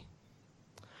money?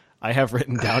 I have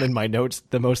written down in my notes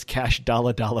the most cash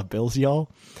dollar bills, y'all.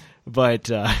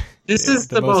 But this is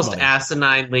the most money.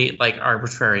 asininely,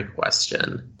 arbitrary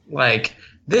question.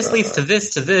 This leads to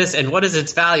this, and what is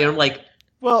its value? I'm like,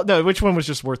 well, no, which one was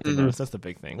just worth the most? That's the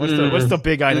big thing. What's the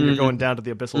big item you're going down to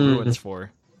the Abyssal Ruins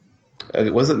for?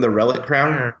 Wasn't the Relic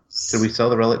Crown? Did we sell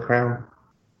the Relic Crown?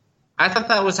 I thought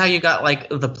that was how you got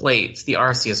the plates, the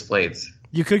Arceus plates.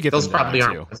 You could get those. them Probably too.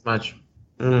 aren't as much.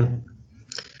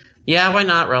 Yeah, why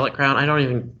not Relic Crown? I don't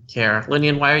even care.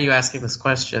 Linian, why are you asking this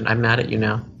question? I'm mad at you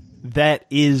now. That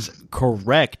is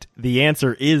correct. The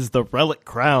answer is the Relic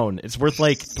Crown. It's worth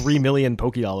 3 million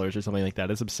Pokédollars or something like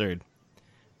that. It's absurd.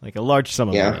 A large sum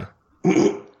of money.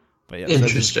 But yeah,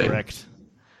 interesting. That is correct.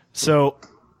 So,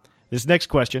 this next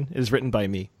question is written by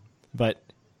me. But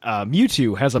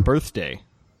Mewtwo has a birthday.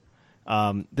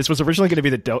 This was originally going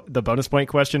to be the bonus point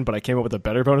question, but I came up with a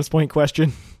better bonus point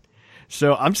question.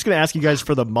 So I'm just going to ask you guys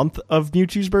for the month of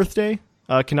Mewtwo's birthday,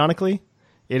 canonically.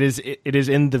 It is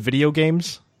in the video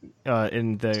games.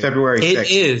 In the February 6th.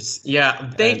 It is.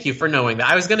 Yeah. Thank you for knowing that.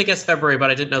 I was going to guess February,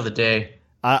 but I didn't know the day.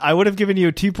 I would have given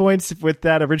you 2 points with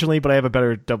that originally, but I have a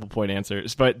better double point answer.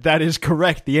 But that is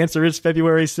correct. The answer is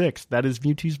February 6th. That is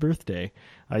Mewtwo's birthday.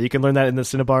 You can learn that in the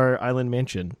Cinnabar Island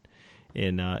Mansion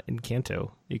in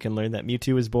Kanto. You can learn that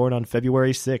Mewtwo was born on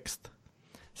February 6th.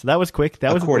 So that was quick.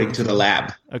 That was according to the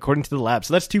lab. According to the lab.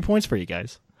 So that's 2 points for you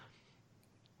guys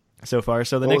so far.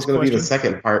 So the what next was going to question. be the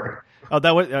second part? Oh,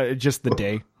 that was just the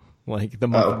day, the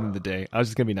month and the day. I was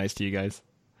just going to be nice to you guys.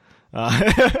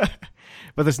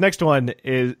 But this next one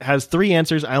has 3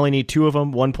 answers. I only need 2 of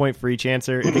them. 1 point for each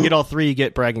answer. If you get all 3, you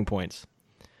get bragging points.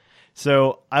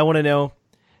 So I want to know.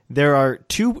 There are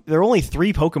only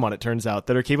 3 Pokemon, it turns out,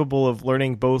 that are capable of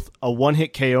learning both a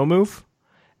one-hit KO move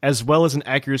as well as an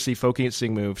accuracy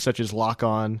focusing move, such as Lock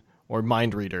On or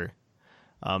Mind Reader.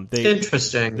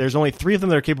 Interesting. There's only 3 of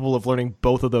them that are capable of learning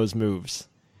both of those moves.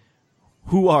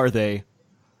 Who are they?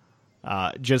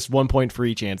 Just 1 point for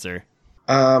each answer.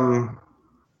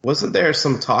 Wasn't there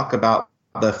some talk about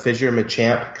the Fissure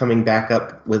Machamp coming back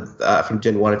up with from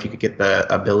Gen 1 if you could get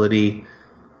the ability?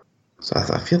 So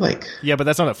I feel like... Yeah, but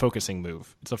that's not a focusing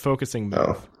move. It's a focusing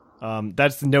move.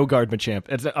 That's the No Guard Machamp.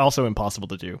 It's also impossible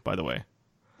to do, by the way.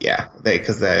 Yeah,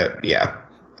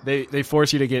 They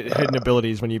force you to get hidden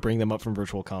abilities when you bring them up from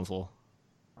Virtual Console.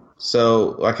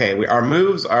 So, okay, our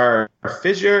moves are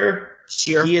Fissure,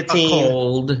 Sheer Guillotine,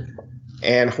 Cold,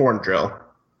 and Horn Drill.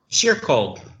 Sheer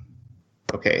Cold.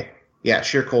 Okay, yeah,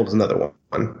 Sheer Cold is another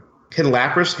one. Can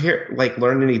Lapras here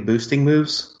learn any boosting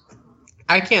moves?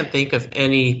 I can't think of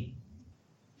any.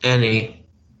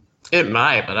 It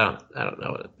might, but I don't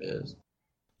know what it is.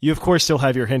 You, of course, still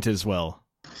have your hint as well.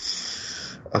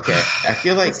 Okay, I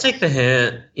feel like... Let's take the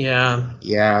hint, yeah.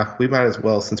 Yeah, we might as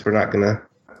well, since we're not gonna...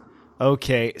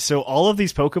 Okay, so all of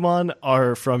these Pokemon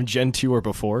are from Gen 2 or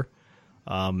before,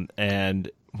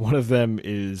 and one of them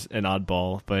is an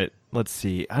oddball, but let's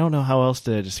see. I don't know how else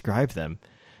to describe them.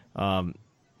 Mind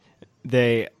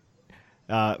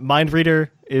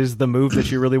Reader is the move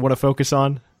that you really want to focus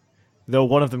on, though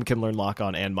one of them can learn Lock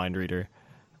On and Mind Reader.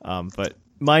 But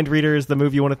Mind Reader is the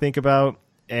move you want to think about,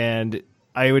 and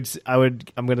I'm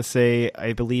going to say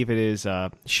I believe it is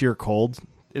Sheer Cold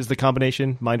is the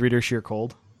combination. Mind Reader, Sheer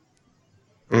Cold.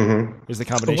 Mm-hmm. Is the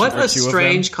combination. What a 2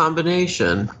 strange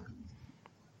combination.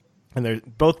 And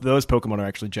both of those Pokemon are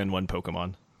actually Gen 1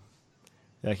 Pokemon.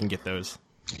 I can get those.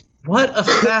 What a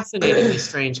fascinatingly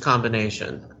strange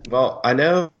combination. Well, I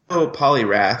know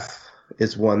Poliwrath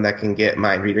is one that can get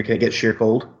Mind Reader. Can it get Sheer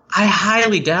Cold? I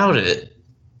highly doubt it.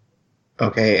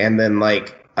 Okay, and then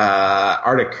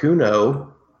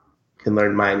Articuno can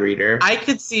learn Mind Reader. I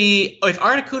could see if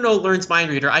Articuno learns Mind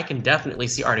Reader, I can definitely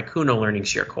see Articuno learning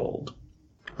Sheer Cold.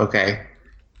 Okay.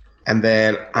 And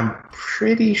then I'm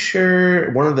pretty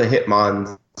sure one of the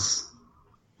Hitmons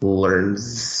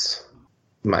learns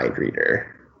Mind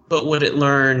Reader. But would it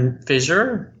learn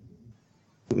Fissure?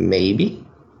 Maybe.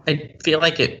 I feel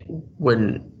like it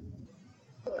wouldn't.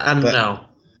 I don't know.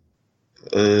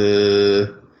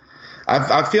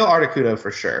 I feel Articuno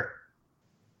for sure.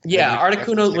 Yeah,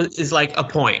 Articuno is like a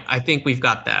point. I think we've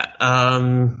got that.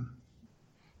 That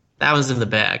was in the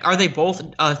bag. Are they both?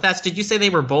 Did you say they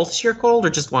were both sheer cold or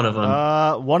just one of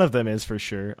them? One of them is for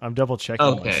sure. I'm double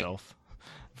checking myself,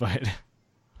 but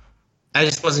I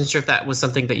just wasn't sure if that was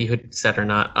something that you had said or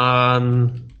not.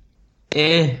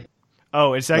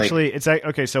 Oh, it's actually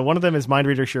okay. So one of them is Mind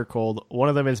Reader sheer cold. One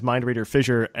of them is Mind Reader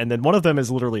Fissure, and then one of them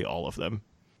is literally all of them.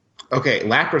 Okay,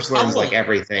 Lapras learns like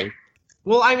everything.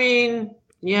 Well, I mean,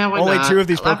 yeah. Why Only not? 2 of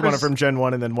these Pokemon Lapras are from Gen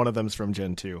 1, and then one of them's from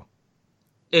Gen 2.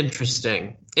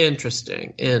 Interesting.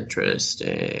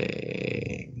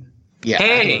 Yeah.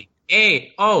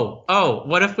 Hey. Oh.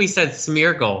 What if we said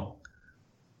Smeargle?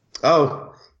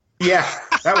 Oh, yeah,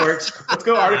 that works. Let's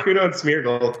go Articuno and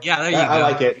Smeargle. Yeah, there you go. I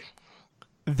like it.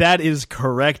 That is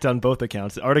correct on both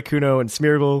accounts. Articuno and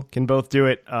Smeargle can both do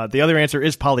it. The other answer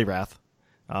is Poliwrath.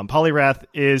 Poliwrath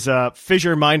is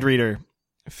Fissure Mind Reader.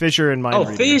 Fissure and Mind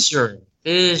Reader. Oh,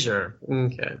 Fissure.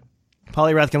 Okay.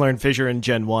 Poliwrath can learn Fissure in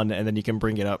Gen 1, and then you can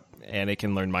bring it up, and it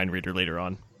can learn Mind Reader later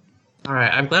on. All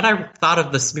right, I'm glad I thought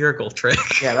of the Smeargle trick.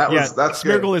 Yeah, that's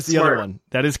Smeargle good. is the other one.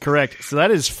 That is correct. So that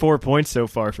is 4 points so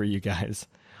far for you guys.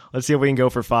 Let's see if we can go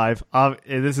for 5.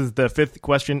 This is the 5th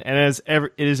question, and as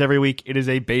it is every week, it is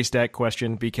a base stat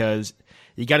question because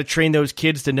you got to train those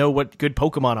kids to know what good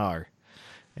Pokemon are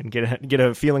and get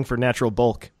a feeling for natural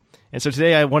bulk. And so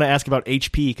today I want to ask about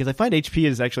HP because I find HP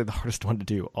is actually the hardest one to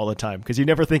do all the time because you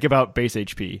never think about base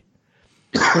HP.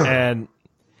 And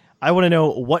I want to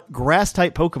know what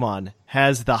grass-type Pokemon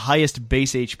has the highest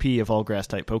base HP of all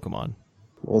grass-type Pokemon.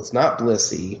 Well, it's not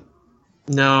Blissey.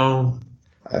 No.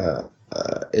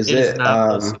 Is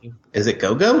it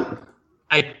Go-Goat?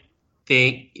 I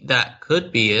think that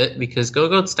could be it because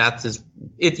Go-Goat stats is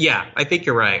it. Yeah, I think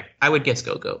you're right. I would guess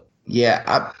Go-Goat.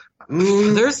 Yeah.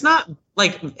 There's not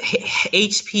like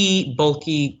HP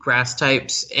bulky grass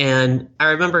types, and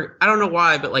I remember I don't know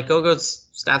why, but like Go-Goat's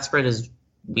stat spread is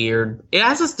weird. It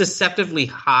has this deceptively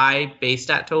high base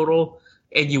stat total,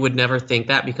 and you would never think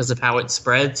that because of how it's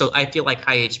spread. So I feel like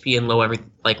high HP and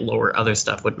lower other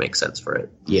stuff would make sense for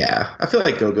it. Yeah, I feel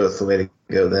like Go-Goat's the way to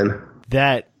go then.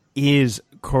 That is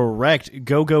correct.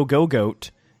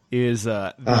 Go-Goat is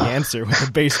the answer with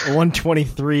a base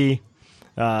 123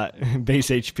 base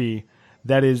HP.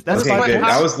 That's okay, good.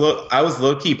 I was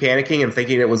low-key panicking and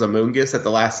thinking it was a Moongus at the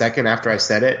last second after I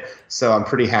said it, so I'm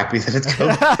pretty happy that it's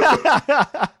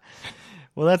Go-Goat.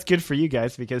 Well, that's good for you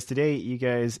guys because today you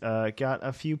guys got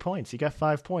a few points. You got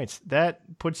 5 points. That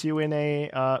puts you in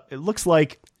it looks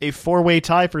like a 4-way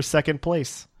tie for second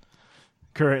place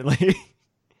currently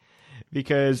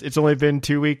because it's only been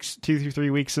 2 through 3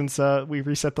 weeks since we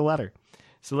reset the ladder.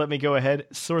 So let me go ahead,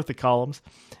 sort the columns.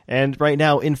 And right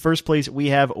now in first place, we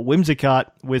have Whimsicott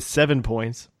with 7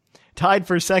 points. Tied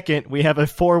for second, we have a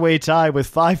 4-way tie with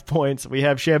 5 points. We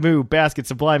have Shamu, Basket,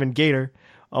 Sublime, and Gator,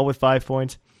 all with 5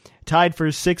 points. Tied for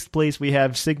 6th place, we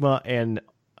have Sigma and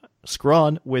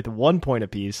Scrawn with 1 point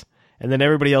apiece. And then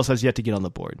everybody else has yet to get on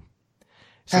the board.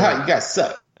 So, you guys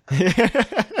suck.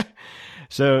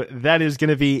 So that is going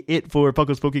to be it for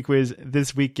Puckle's Poke Quiz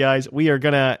this week, guys. We are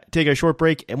going to take a short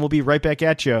break, and we'll be right back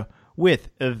at you with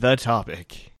the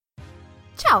topic.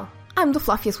 Ciao, I'm the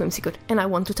fluffiest Whimsicott, and I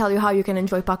want to tell you how you can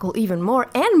enjoy Puckle even more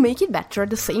and make it better at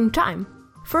the same time.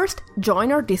 First,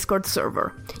 join our Discord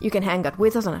server. You can hang out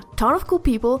with us and a ton of cool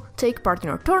people, take part in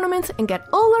our tournaments, and get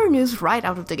all our news right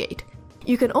out of the gate.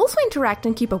 You can also interact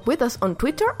and keep up with us on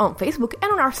Twitter, on Facebook,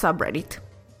 and on our subreddit.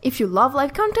 If you love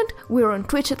live content, we're on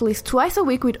Twitch at least twice a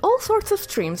week with all sorts of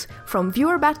streams, from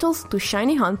viewer battles to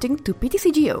shiny hunting to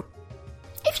PTCGO.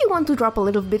 If you want to drop a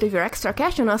little bit of your extra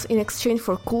cash on us in exchange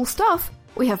for cool stuff,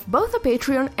 we have both a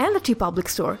Patreon and a TeePublic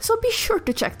store, so be sure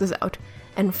to check this out.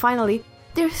 And finally,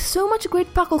 there's so much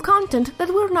great Puckle content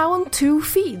that we're now on 2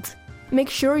 feeds.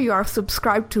 Make sure you are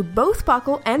subscribed to both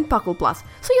Puckle and Puckle Plus,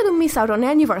 so you don't miss out on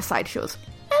any of our side shows.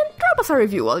 And drop us a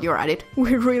review while you're at it.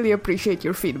 We really appreciate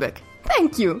your feedback.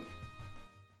 Thank you!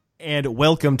 And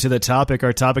welcome to the topic.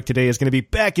 Our topic today is going to be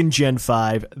back in Gen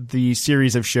 5, the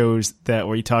series of shows where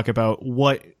we talk about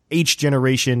what each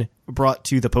generation brought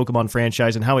to the Pokemon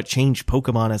franchise and how it changed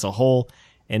Pokemon as a whole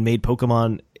and made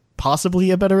Pokemon possibly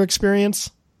a better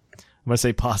experience. I'm going to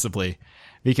say possibly,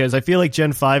 because I feel like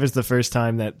Gen 5 is the first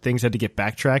time that things had to get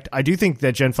backtracked. I do think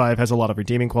that Gen 5 has a lot of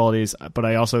redeeming qualities, but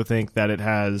I also think that it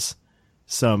has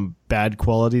some bad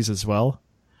qualities as well.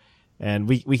 And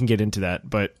we can get into that,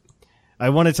 but I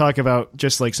want to talk about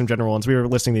just like some general ones. We were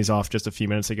listing these off just a few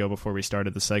minutes ago before we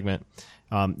started the segment.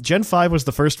 Gen 5 was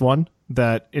the first one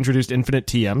that introduced infinite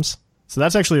TMs. So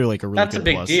that's actually like a really That's good a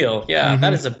big plus. deal. Yeah,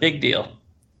 that is a big deal.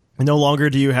 No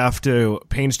longer do you have to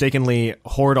painstakingly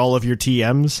hoard all of your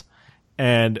TMs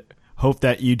and hope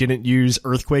that you didn't use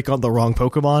Earthquake on the wrong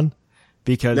Pokemon.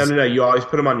 Because No. You always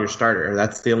put them on your starter.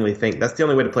 That's the only thing. That's the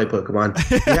only way to play Pokemon.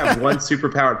 You have one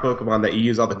superpowered Pokemon that you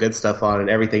use all the good stuff on, and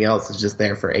everything else is just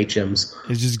there for HMs.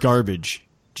 it's just garbage.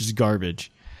 Just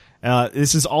garbage.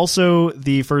 This is also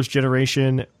the first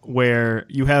generation where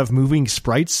you have moving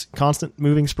sprites, constant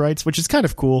moving sprites, which is kind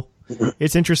of cool.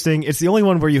 It's interesting. It's the only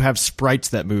one where you have sprites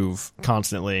that move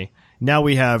constantly. Now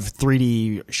we have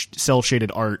 3D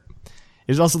cell-shaded art. It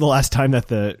was also the last time that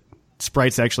the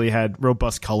sprites actually had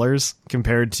robust colors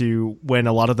compared to when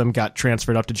a lot of them got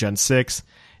transferred up to Gen 6.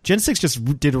 Gen 6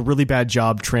 just did a really bad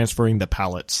job transferring the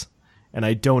palettes, and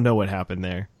I don't know what happened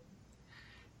there.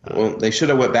 Well, they should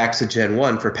have went back to Gen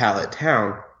 1 for Pallet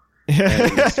Town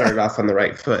and started off on the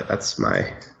right foot. That's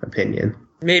my opinion.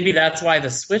 Maybe that's why the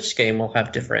Switch game will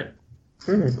have different.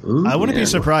 Ooh, I wouldn't yeah. be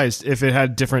surprised if it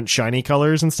had different shiny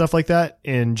colors and stuff like that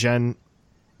in Gen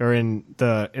or in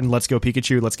Let's Go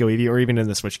Pikachu, Let's Go Eevee, or even in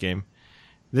the Switch game.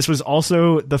 This was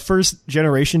also the first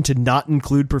generation to not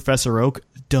include Professor Oak.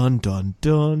 Dun dun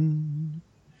dun.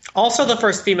 Also, the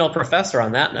first female professor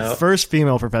on that note. First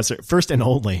female professor, first and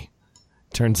only,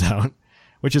 turns out,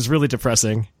 which is really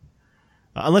depressing.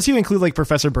 Unless you include like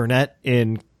Professor Burnett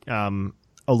in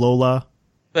Alola.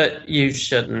 But you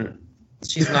shouldn't.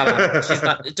 She's not. She's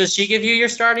not. Does she give you your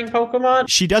starting Pokemon?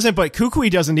 She doesn't, but Kukui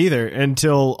doesn't either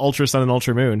until Ultra Sun and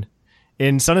Ultra Moon.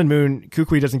 In Sun and Moon,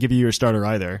 Kukui doesn't give you your starter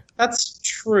either. That's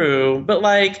true, but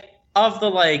like of the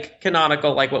like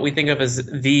canonical, like what we think of as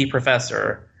the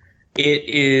professor, it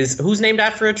is who's named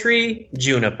after a tree?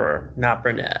 Juniper, not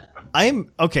Burnett.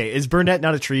 I'm okay. Is Burnett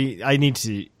not a tree? I need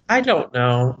to. I don't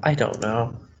know.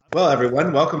 Well,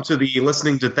 everyone, welcome to the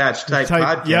Listening to Thatch Type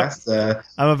podcast. Yep.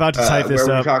 I'm about to type this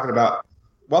where up. we're talking about.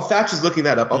 While Thatch is looking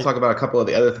that up, I'll talk about a couple of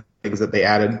the other things that they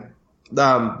added.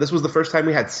 This was the first time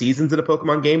we had seasons in a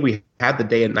Pokemon game. We had the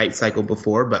day and night cycle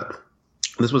before, but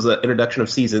this was an introduction of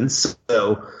seasons.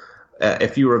 So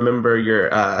if you remember your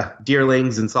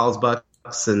Deerlings and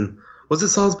Sawsbucks, and was it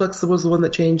Sawsbucks that was the one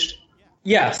that changed?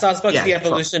 Yeah, Sawsbuck's Yeah, the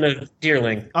evolution of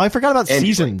Deerling. Oh, I forgot about And-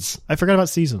 seasons.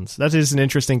 That is an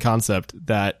interesting concept.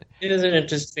 That It is an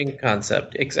interesting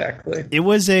concept, exactly. it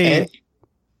was a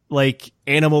like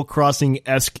Animal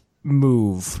Crossing-esque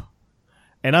move,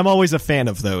 and I'm always a fan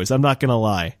of those. I'm not gonna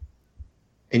lie.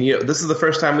 And this is the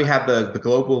first time we had the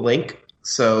global link,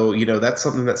 so that's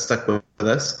something that stuck with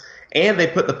us. And they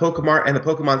put the Pokemon and the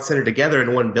Pokemon Center together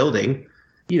in one building.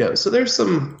 So there's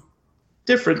some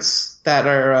difference that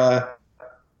are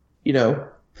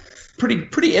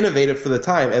pretty innovative for the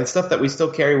time, and stuff that we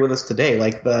still carry with us today.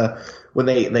 Like when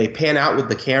they pan out with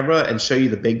the camera and show you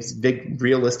the big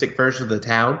realistic version of the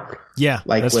town. Yeah,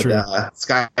 Like that's with true.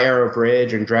 Sky Arrow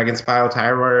Bridge and Dragon Spire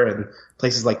Tower and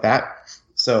places like that.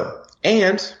 So,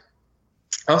 and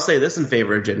I'll say this in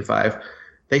favor of Gen 5.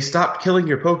 They stopped killing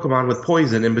your Pokemon with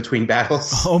poison in between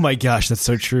battles. Oh my gosh, that's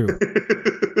so true.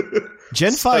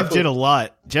 Gen 5 did a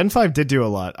lot. Gen 5 did do a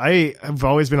lot. I have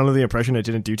always been under the impression it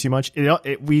didn't do too much.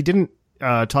 We didn't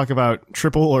talk about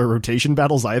triple or rotation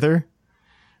battles either,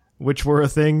 which were a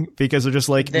thing, because they're just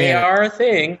like, They man, are a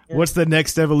thing. what's the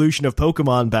next evolution of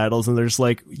Pokemon battles? And they're just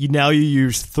like, now you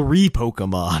use 3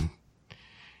 Pokemon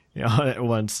at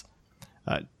once.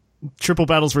 Triple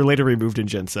battles were later removed in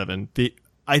Gen 7.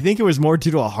 I think it was more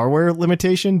due to a hardware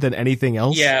limitation than anything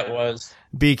else. Yeah, it was.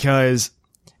 Because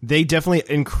they definitely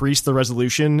increased the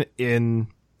resolution in,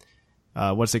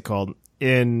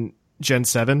 in Gen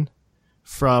 7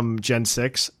 from Gen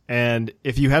 6. And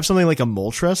if you have something like a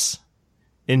Moltres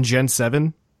in Gen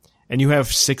 7, and you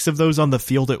have 6 of those on the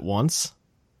field at once,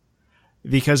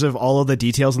 because of all of the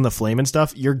details in the flame and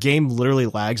stuff, your game literally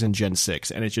lags in Gen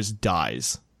 6, and it just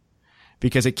dies.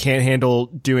 Because it can't handle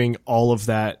doing all of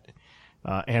that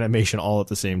animation all at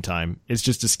the same time. It's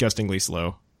just disgustingly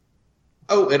slow.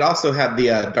 Oh, it also had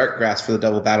the dark grass for the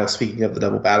double battles. Speaking of the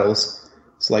double battles,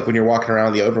 so like when you're walking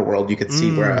around the overworld, you could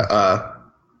see where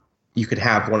you could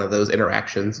have one of those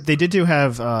interactions. They did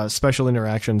have special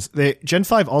interactions. Gen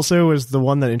 5 also was the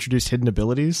one that introduced hidden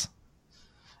abilities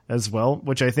as well,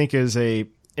 which I think is an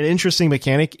interesting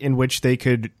mechanic in which they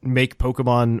could make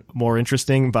Pokemon more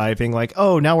interesting by being like,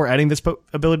 oh, now we're adding this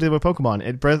ability to a Pokemon.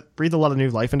 It breathed a lot of new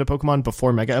life into Pokemon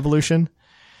before Mega Evolution.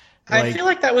 I feel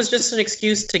like that was just an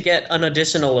excuse to get an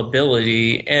additional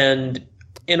ability, and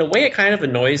in a way it kind of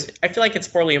annoys. I feel like it's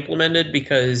poorly implemented,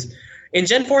 because in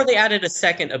Gen 4 they added a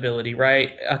second ability,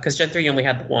 right? Because Gen 3 only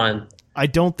had the one. I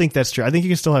don't think that's true. I think you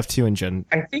can still have 2 in Gen.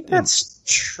 I think that's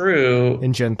true.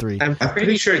 In Gen 3. I'm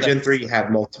pretty sure Gen 3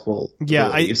 had multiple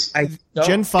abilities. I don't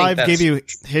Gen 5 think gave you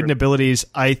that's hidden true. abilities.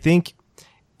 I think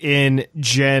in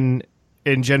Gen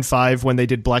 5 when they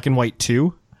did Black and White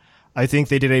 2, I think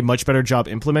they did a much better job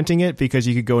implementing it because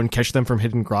you could go and catch them from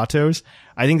hidden grottos.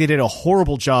 I think they did a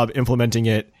horrible job implementing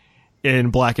it in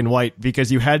Black and White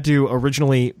because you had to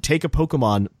originally take a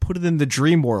Pokemon, put it in the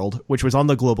Dream World, which was on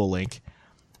the Global Link,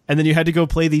 and then you had to go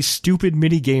play these stupid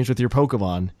mini games with your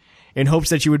Pokemon in hopes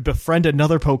that you would befriend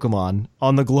another Pokemon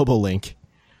on the Global Link,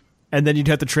 and then you'd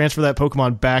have to transfer that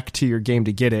Pokemon back to your game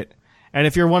to get it. And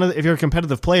if you're if you're a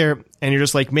competitive player and you're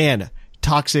just like, man,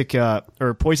 Toxic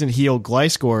or Poison Heal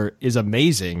Gliscor is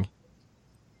amazing,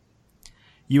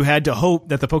 you had to hope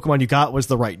that the Pokemon you got was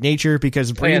the right nature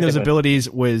because bringing those abilities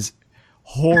was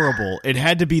horrible. It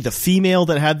had to be the female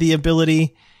that had the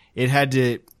ability. It had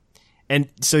to, and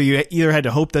so you either had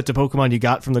to hope that the Pokemon you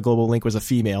got from the Global Link was a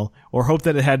female, or hope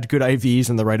that it had good IVs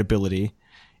and the right ability.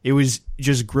 It was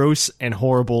just gross and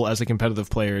horrible as a competitive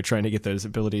player trying to get those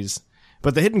abilities.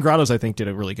 But the Hidden Grottos, I think, did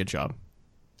a really good job.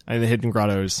 I think the Hidden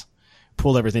Grottos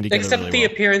pulled everything together. Except really the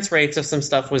well. appearance rates of some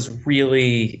stuff was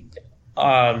really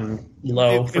low.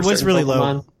 It was really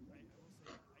low.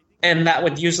 And that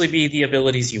would usually be the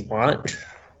abilities you want.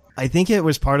 I think it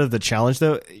was part of the challenge,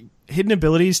 though. Hidden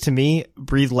abilities, to me,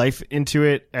 breathe life into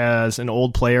it as an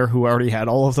old player who already had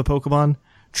all of the Pokemon,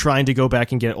 trying to go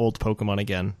back and get old Pokemon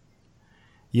again.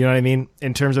 You know what I mean?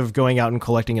 In terms of going out and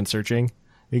collecting and searching.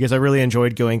 Because I really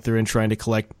enjoyed going through and trying to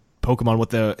collect Pokemon with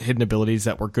the hidden abilities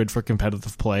that were good for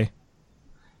competitive play.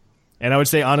 And I would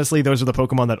say, honestly, those are the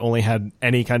Pokemon that only had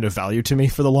any kind of value to me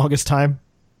for the longest time.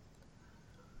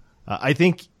 I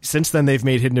think since then they've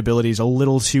made hidden abilities a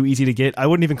little too easy to get. I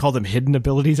wouldn't even call them hidden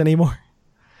abilities anymore.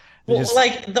 Well,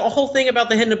 like, the whole thing about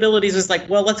the hidden abilities is like,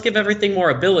 well, let's give everything more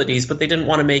abilities, but they didn't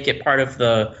want to make it part of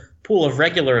the pool of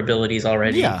regular abilities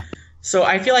already. Yeah. So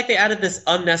I feel like they added this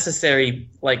unnecessary,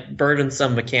 like,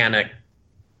 burdensome mechanic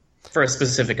for a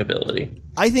specific ability.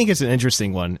 I think it's an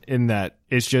interesting one in that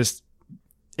it's just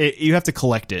you have to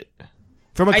collect it.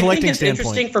 From a collecting standpoint. I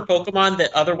think it's interesting for Pokemon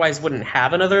that otherwise wouldn't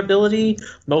have another ability,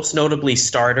 most notably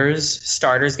starters.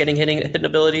 Starters getting hidden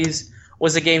abilities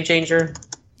was a game changer.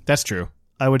 That's true.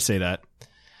 I would say that.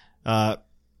 I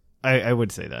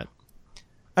would say that.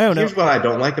 I don't know. Here's what I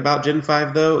don't like about Gen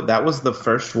 5, though. That was the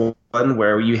first one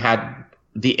where you had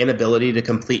the inability to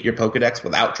complete your Pokedex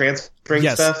without transferring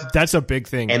stuff. Yes, that's a big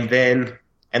thing. And then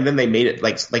they made it,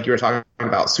 like you were talking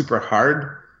about, super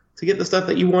hard to get the stuff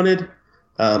that you wanted.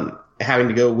 Having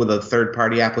to go with a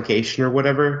third-party application or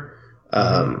whatever.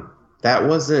 That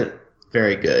wasn't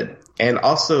very good. And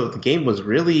also, the game was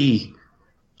really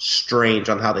strange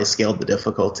on how they scaled the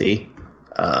difficulty.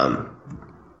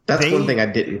 That's one thing I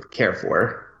didn't care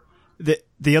for.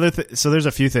 The other so there's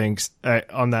a few things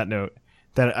on that note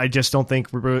that I just don't think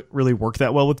really work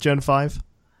that well with Gen 5.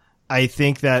 I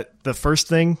think that the first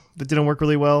thing that didn't work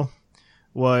really well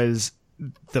was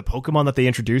the Pokemon that they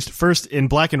introduced. First, in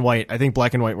Black and White, I think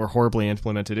Black and White were horribly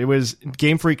implemented. It was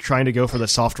Game Freak trying to go for the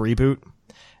soft reboot,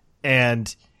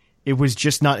 and it was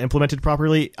just not implemented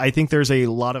properly. I think there's a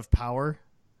lot of power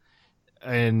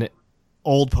in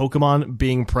old Pokemon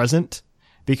being present,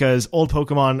 because old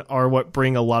Pokemon are what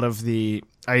bring a lot of the,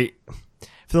 for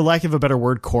the lack of a better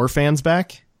word, core fans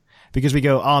back. Because we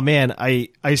go, oh man,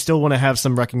 I still want to have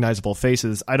some recognizable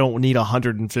faces. I don't need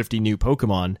 150 new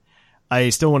Pokemon. I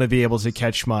still want to be able to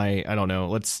catch my, I don't know,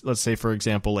 let's say, for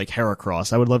example, like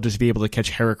Heracross. I would love to be able to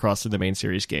catch Heracross in the main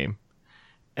series game.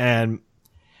 And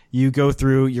you go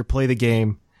through, you play the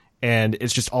game, and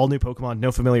it's just all new Pokemon,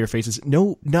 no familiar faces.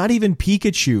 No, not even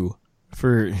Pikachu.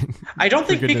 I don't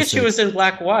think Pikachu is in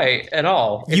Black White at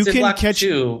all. It's in Black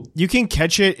 2. You can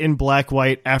catch it in Black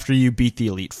White after you beat the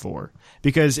Elite Four.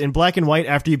 Because in Black and White,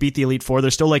 after you beat the Elite Four,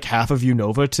 there's still like half of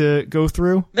Unova to go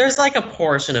through. There's like a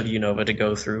portion of Unova to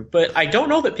go through, but I don't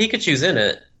know that Pikachu's in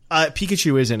it.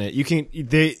 Pikachu is in it. You can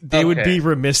they would be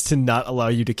remiss to not allow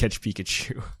you to catch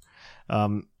Pikachu.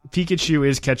 Pikachu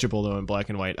is catchable though in Black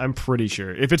and White. I'm pretty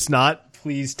sure. If it's not,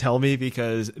 please tell me,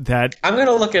 because I'm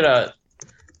gonna look it up.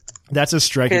 That's a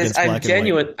strike against Black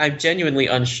and White. I'm genuinely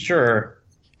unsure.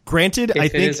 Granted,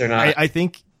 if it is or not. I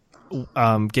think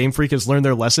Game Freak has learned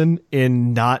their lesson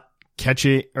in not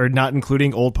catching or not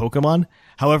including old Pokemon.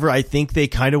 However, I think they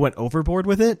kind of went overboard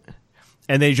with it,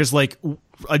 and they just like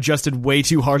adjusted way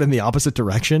too hard in the opposite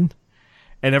direction.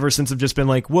 And ever since, have just been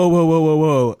like,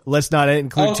 whoa, let's not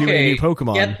include too many new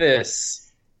Pokemon. Get this.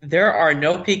 There are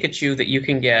no Pikachu that you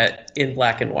can get in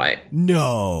Black and White.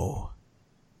 No.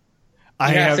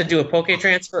 You have to do a Poke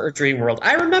Transfer or Dream World.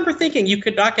 I remember thinking you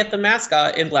could not get the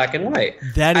mascot in black and white.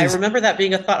 I remember that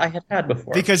being a thought I had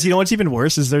before. Because you know what's even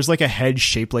worse is there's like a head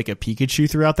shaped like a Pikachu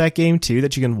throughout that game too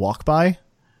that you can walk by,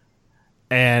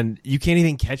 and you can't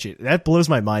even catch it. That blows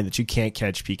my mind that you can't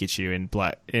catch Pikachu in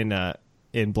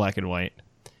black and white.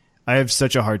 I have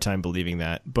such a hard time believing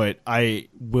that, but I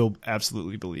will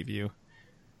absolutely believe you.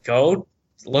 Go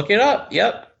look it up.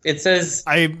 Yep. It says...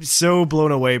 I'm so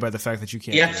blown away by the fact that you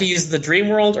can't... You have to use the Dream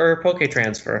World or Poke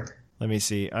Transfer. Let me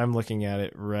see. I'm looking at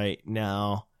it right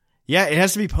now. Yeah, it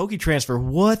has to be Poke Transfer.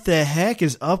 What the heck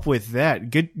is up with that?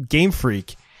 Good Game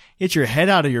Freak. Get your head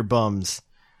out of your bums.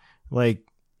 Like,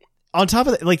 on top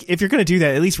of that, like, if you're going to do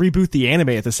that, at least reboot the anime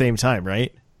at the same time,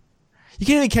 right? You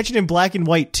can't even catch it in black and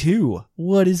white, too.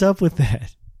 What is up with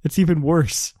that? It's even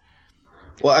worse.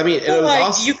 Well, I mean, it was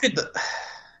also... You could...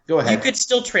 Go ahead. You could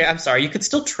still you could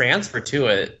still transfer to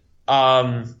it.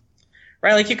 Right?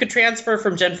 Like you could transfer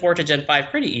from Gen 4 to Gen 5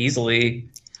 pretty easily.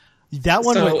 That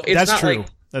one, that's true. Like,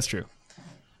 that's true.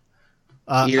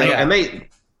 And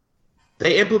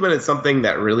they implemented something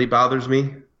that really bothers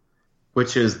me,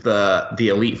 which is the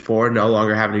Elite Four no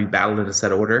longer having to be battled in a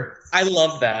set order. I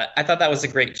love that. I thought that was a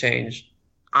great change.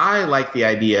 I like the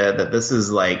idea that this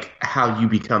is like how you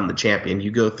become the champion.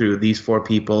 You go through these 4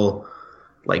 people.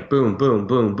 Like boom, boom,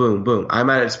 boom, boom, boom. I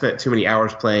might have spent too many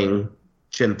hours playing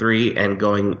Gen 3 and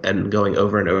going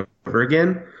over and over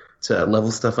again to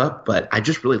level stuff up, but I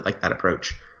just really like that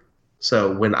approach.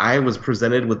 So when I was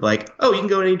presented with like, oh, you can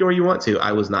go any door you want to,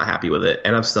 I was not happy with it,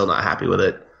 and I'm still not happy with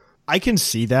it. I can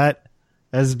see that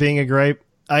as being a gripe.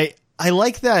 I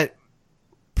like that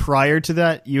prior to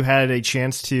that you had a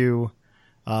chance to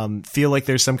feel like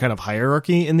there's some kind of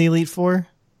hierarchy in the Elite Four.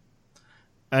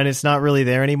 And it's not really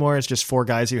there anymore. It's just 4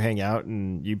 guys who hang out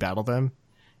and you battle them.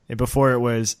 And before it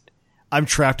was, I'm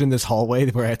trapped in this hallway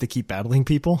where I have to keep battling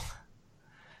people.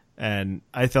 And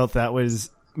I felt that was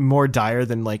more dire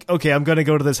than like, okay, I'm going to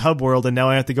go to this hub world and now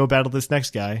I have to go battle this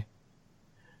next guy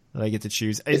that I get to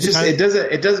choose.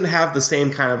 It doesn't have the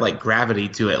same kind of like gravity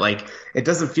to it. Like it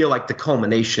doesn't feel like the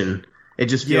culmination. It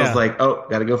just feels like, oh,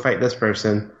 got to go fight this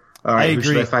person. All right, who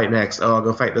should I fight next? Oh, I'll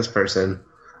go fight this person.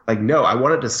 Like, no, I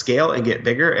wanted to scale and get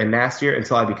bigger and nastier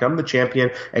until I become the champion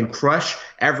and crush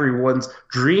everyone's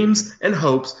dreams and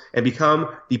hopes and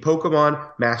become the Pokemon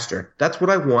master. That's what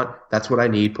I want. That's what I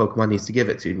need. Pokemon needs to give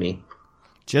it to me.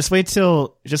 Just wait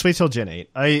till Gen 8.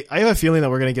 I have a feeling that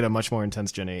we're going to get a much more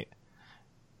intense Gen 8.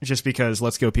 Just because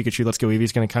Let's Go Pikachu, Let's Go Eevee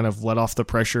is going to kind of let off the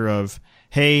pressure of,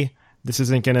 hey, this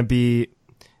isn't going to be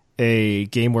a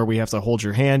game where we have to hold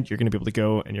your hand. You're going to be able to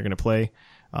go and you're going to play.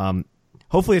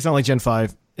 Hopefully it's not like Gen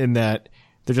 5 in that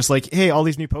they're just like, hey, all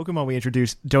these new Pokemon we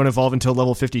introduced don't evolve until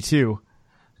level 52.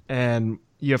 And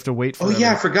you have to wait for Oh,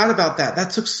 yeah, I forgot about that.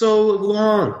 That took so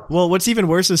long. Well, what's even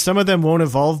worse is some of them won't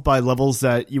evolve by levels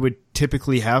that you would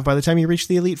typically have by the time you reach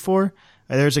the Elite Four.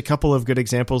 There's a couple of good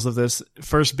examples of this.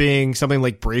 First being something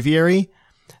like Braviary.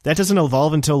 That doesn't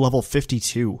evolve until level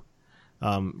 52.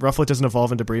 Rufflet doesn't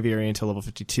evolve into Braviary until level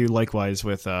 52. Likewise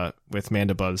with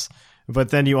Mandibuzz. But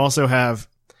then you also have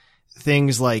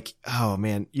things like, oh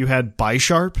man, you had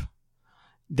Bisharp.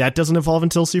 That doesn't evolve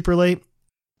until super late.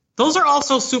 Those are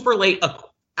also super late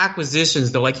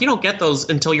acquisitions, though. Like, you don't get those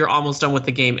until you're almost done with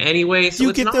the game anyway. So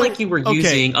it's not like you were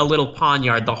using a little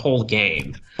Pawniard the whole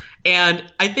game. And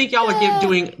I think y'all are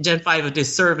doing Gen 5 a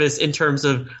disservice in terms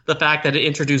of the fact that it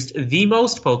introduced the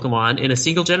most Pokemon in a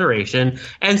single generation.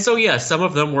 And so, yeah, some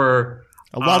of them were...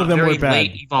 A lot of them very were bad.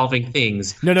 Late evolving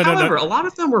things. However, a lot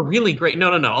of them were really great. No.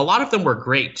 A lot of them were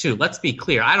great, too. Let's be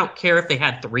clear. I don't care if they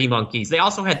had 3 monkeys. They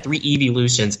also had 3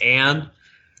 evolutions. And...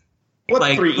 What's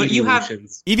like, 3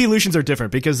 evolutions? Evolutions are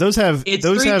different because those have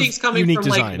things coming unique from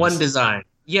designs. Like one design.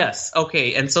 Yes,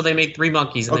 okay, and so they made 3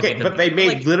 monkeys. And they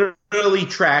made literally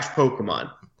trash Pokemon.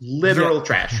 Literal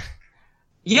trash.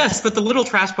 Yes, but the little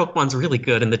trash Pokemon's really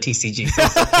good in the TCG. So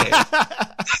it's okay.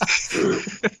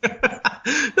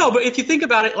 No, but if you think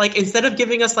about it, like instead of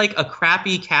giving us like a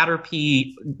crappy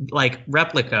Caterpie like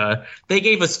replica, they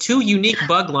gave us 2 unique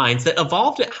bug lines that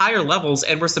evolved at higher levels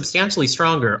and were substantially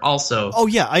stronger. Also, oh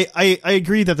yeah, I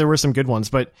agree that there were some good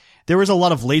ones, but there was a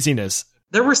lot of laziness.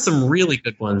 There were some really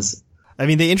good ones. I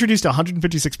mean, they introduced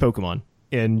 156 Pokemon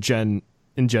in Gen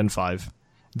 5.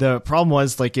 The problem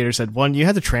was, like Gator said, one, you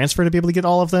had to transfer to be able to get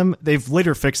all of them. They've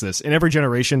later fixed this. In every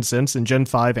generation since, in Gen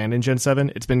 5 and in Gen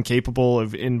 7, it's been capable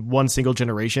of, in one single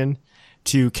generation,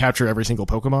 to capture every single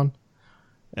Pokemon.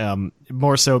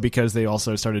 More so because they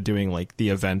also started doing like the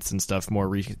events and stuff more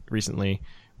recently,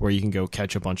 where you can go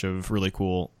catch a bunch of really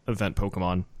cool event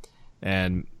Pokemon.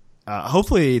 And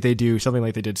hopefully they do something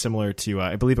like they did similar to,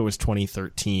 I believe it was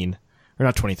 2013, or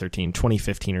not 2013,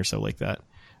 2015 or so like that,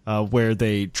 where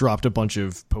they dropped a bunch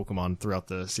of Pokemon throughout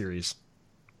the series.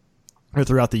 Or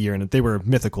throughout the year, and they were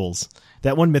mythicals.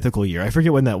 That one mythical year, I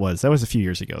forget when that was. That was a few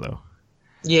years ago, though.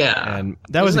 Yeah. And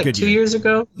that was a like good 2 year. years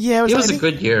ago? Yeah, it was a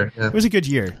good year. Yeah. It was a good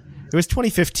year. It was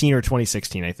 2015 or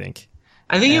 2016, I think.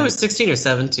 I think it was 16 or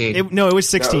 17. It was 16 No, it was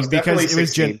because definitely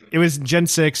it was Gen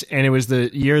 6, and it was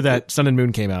the year that Sun and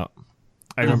Moon came out.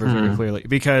 I remember very clearly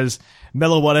because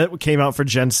Meloetta came out for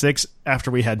Gen 6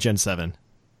 after we had Gen 7,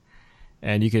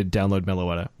 and you could download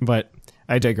Meloetta. But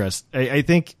I digress. I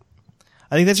think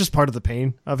that's just part of the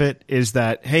pain of it is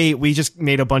that, hey, we just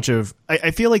made a bunch of...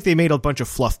 I feel like they made a bunch of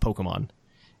fluff Pokemon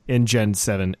in Gen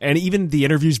 7, and even the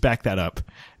interviews back that up.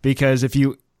 Because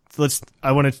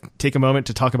I want to take a moment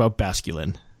to talk about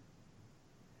Basculin.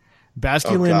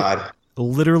 Basculin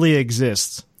literally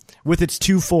exists with its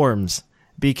 2 forms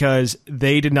because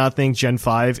they did not think Gen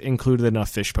 5 included enough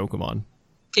fish Pokemon.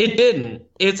 It didn't.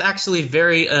 It's actually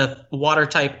very water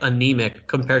type anemic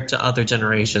compared to other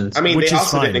generations. I mean, Which they is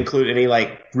also fine. didn't include any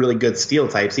like really good steel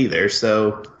types either.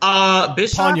 So, Bisharp,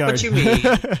 Pawniard. what you mean?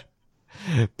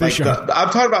 like, Bisharp. I'm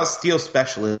talking about steel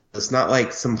specialists, not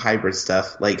like some hybrid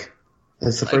stuff. Like,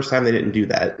 it's the first time they didn't do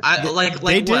that.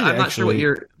 They did, what? I'm not sure what actually.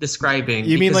 you're describing.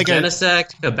 You mean like a-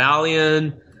 Genesect,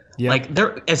 Cobalion, Yeah. like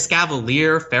there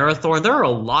Escavalier, Ferrothorn. There are a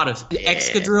lot of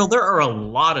Excadrill. There are a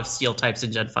lot of steel types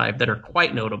in Gen 5 that are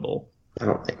quite notable. I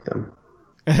don't like them.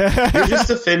 You're just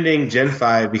defending Gen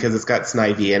 5 because it's got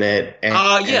Snivy in it. And,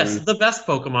 Yes, and the best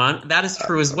Pokemon. That is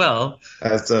true as well.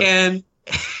 and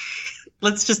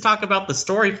Let's just talk about the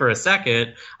story for a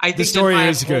second. I think The story Gen 5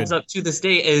 is good. holds up to this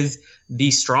day as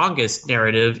the strongest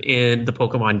narrative in the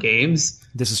Pokemon games.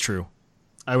 This is true.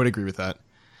 I would agree with that.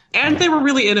 And they were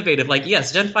really innovative. Like,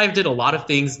 yes, Gen 5 did a lot of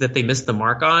things that they missed the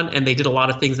mark on, and they did a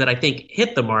lot of things that I think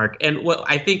hit the mark. And what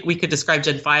I think we could describe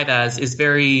Gen 5 as is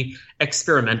very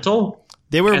experimental.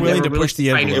 They were And willing they to were push the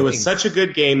really envelope. it was such a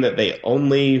good game that they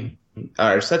only,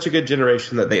 or such a good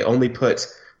generation that they only put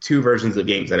 2 versions of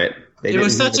games in it. It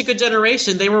was such a good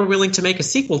generation, they were willing to make a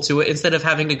sequel to it instead of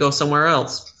having to go somewhere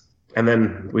else And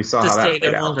then we saw to how that stay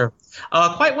played there out. longer.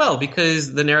 Quite well,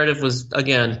 because the narrative was,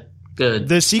 again, good.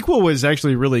 The sequel was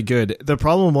actually really good. The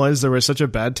problem was there was such a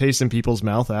bad taste in people's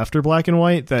mouth after Black and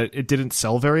White that it didn't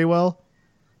sell very well.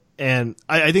 And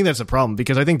I think that's a problem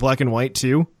because I think Black and White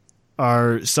 2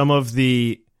 are some of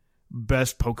the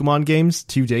best Pokemon games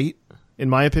to date, in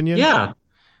my opinion. Yeah.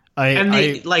 And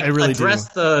they I really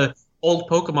addressed the old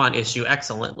Pokemon issue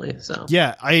excellently. So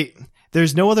Yeah,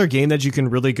 there's no other game that you can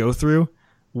really go through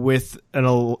with not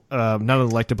an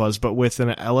Electabuzz, but with an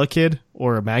Elekid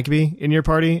or a Magby in your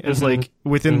party as like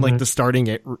within like the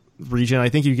starting region. I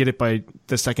think you get it by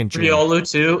the second gym. Riolu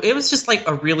too. It was just like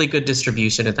a really good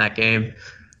distribution in that game.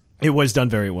 It was done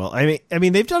very well. I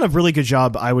mean, they've done a really good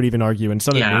job. I would even argue in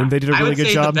Sun and Moon, they did a really good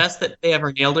job. The best that they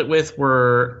ever nailed it with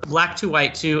were Black 2,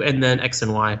 White 2, and then X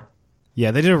and Y.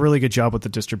 Yeah, they did a really good job with the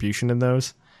distribution in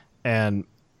those, and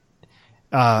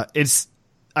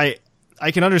I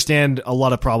can understand a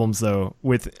lot of problems though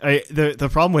with the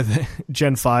problem with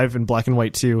Gen 5 and Black and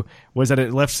White 2 was that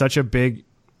it left such a big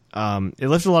it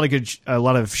left a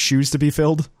lot of shoes to be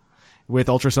filled with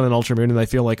Ultra Sun and Ultra Moon, and I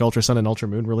feel like Ultra Sun and Ultra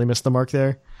Moon really missed the mark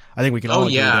there. I think we can all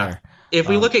agree there. If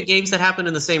we look at games that happen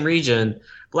in the same region,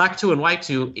 Black 2 and White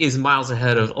 2 is miles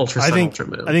ahead of Ultra Sun, Ultra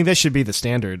Moon. I think that should be the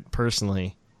standard,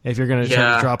 personally. If you're going to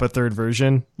try to drop a third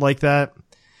version like that,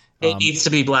 it needs to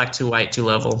be Black 2, White 2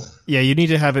 level. Yeah, you need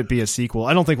to have it be a sequel.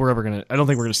 I don't think we're going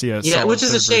to see a solid which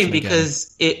is a third shame version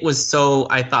because it was so,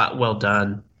 I thought, well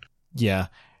done. Yeah.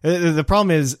 The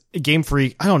problem is Game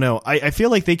Freak, I don't know. I feel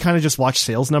like they kind of just watch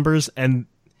sales numbers, and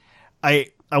I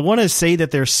want to say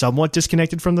that they're somewhat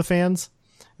disconnected from the fans,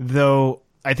 though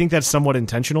I think that's somewhat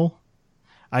intentional.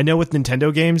 I know with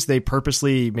Nintendo games, they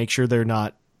purposely make sure they're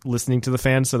not listening to the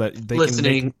fans so that they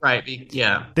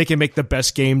they can make the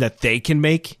best game that they can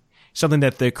make, something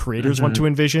that the creators want to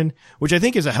envision, which I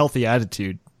think is a healthy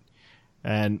attitude.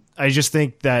 And I just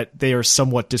think that they are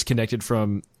somewhat disconnected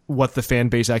from what the fan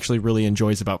base actually really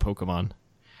enjoys about Pokemon.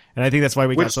 And I think that's why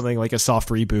we got something like a soft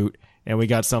reboot, and we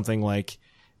got something like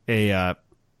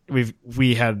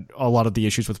we had a lot of the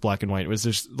issues with Black and White. It was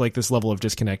just like this level of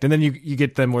disconnect. And then you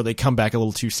get them where they come back a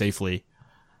little too safely.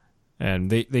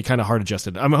 And they kind of hard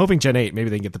adjusted. I'm hoping Gen 8,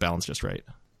 maybe they can get the balance just right.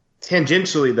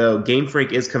 Tangentially, though, Game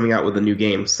Freak is coming out with a new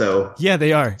game, so yeah,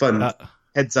 they are. Fun.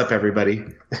 Heads up, everybody.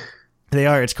 They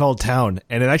are. It's called Town,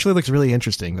 and it actually looks really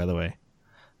interesting, by the way.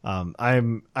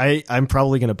 I'm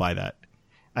probably going to buy that.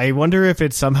 I wonder if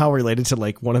it's somehow related to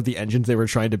like one of the engines they were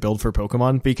trying to build for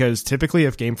Pokemon, because typically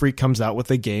if Game Freak comes out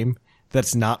with a game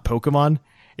that's not Pokemon,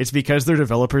 it's because their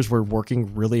developers were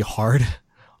working really hard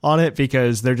on it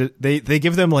because they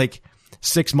give them like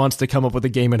 6 months to come up with a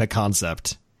game and a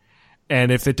concept.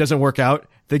 And if it doesn't work out,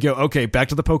 they go, okay, back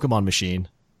to the Pokemon machine.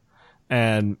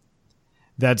 And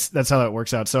that's how that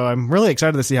works out. So I'm really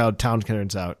excited to see how Town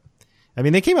turns out. I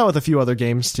mean, they came out with a few other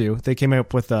games too. They came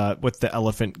out with the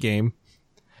Elephant game,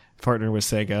 partnered with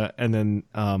Sega, and then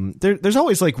there's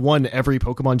always like one every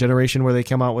Pokemon generation where they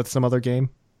come out with some other game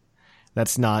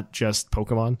that's not just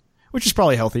Pokemon, which is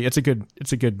probably healthy. It's a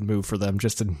good move for them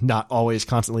just to not always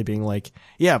constantly being like,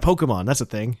 yeah, Pokemon, that's a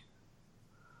thing.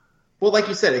 Well, like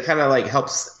you said, it kind of like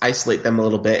helps isolate them a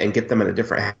little bit and get them in a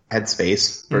different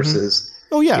headspace versus.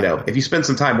 Oh yeah. You know, if you spend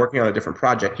some time working on a different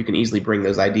project, you can easily bring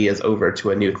those ideas over to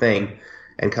a new thing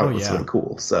and come up with something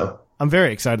cool. So I'm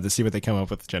very excited to see what they come up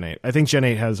with Gen 8. I think Gen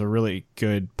 8 has a really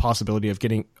good possibility of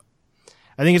getting.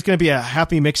 I think it's going to be a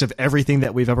happy mix of everything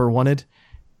that we've ever wanted,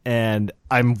 and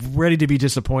I'm ready to be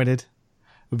disappointed,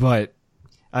 but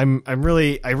I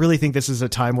really think this is a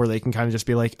time where they can kind of just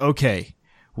be like, okay,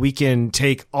 we can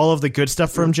take all of the good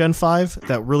stuff from Gen 5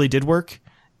 that really did work,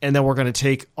 and then we're going to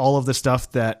take all of the stuff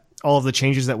that. All of the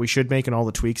changes that we should make and all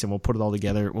the tweaks, and we'll put it all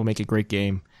together. We'll make a great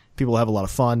game. People will have a lot of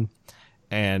fun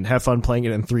and have fun playing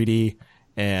it in 3D.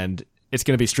 And it's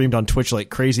going to be streamed on Twitch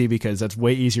like crazy because that's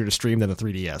way easier to stream than a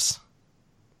 3DS.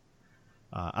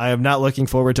 I am not looking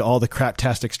forward to all the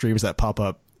craptastic streams that pop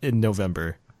up in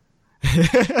November.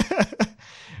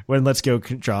 When Let's Go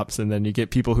drops, and then you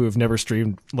get people who have never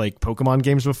streamed like Pokemon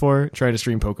games before try to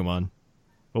stream Pokemon.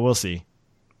 But we'll see.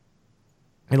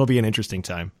 It'll be an interesting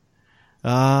time.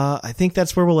 I think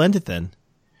that's where we'll end it then.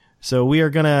 So we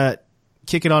are going to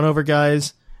kick it on over,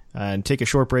 guys, and take a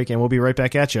short break, and we'll be right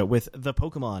back at you with the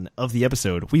Pokemon of the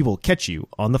episode. We will catch you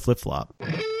on the flip-flop.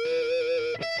 Poke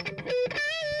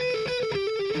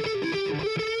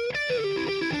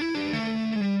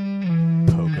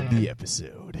of the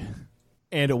episode.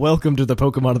 And welcome to the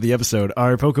Pokemon of the episode.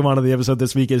 Our Pokemon of the episode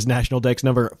this week is National Dex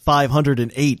number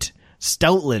 508,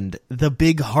 Stoutland, the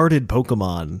big-hearted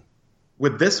Pokemon.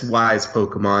 With this wise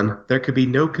Pokemon, there could be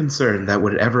no concern that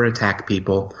would ever attack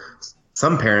people.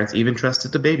 Some parents even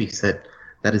trusted to babysit.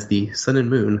 That is the Sun and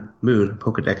Moon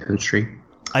Pokedex entry.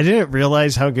 I didn't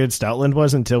realize how good Stoutland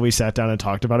was until we sat down and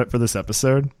talked about it for this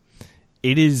episode.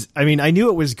 It is, I mean, I knew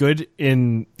it was good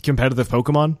in competitive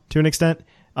Pokemon to an extent.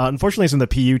 Unfortunately, it's in the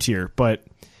PU tier, but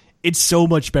it's so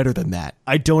much better than that.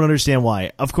 I don't understand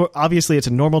why. Of course, obviously, it's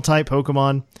a normal type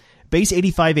Pokemon. Base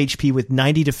 85 HP with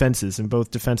 90 defenses in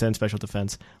both defense and special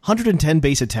defense, 110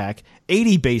 base attack,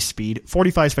 80 base speed,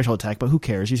 45 special attack, but who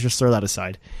cares? You just throw that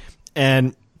aside.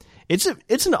 And it's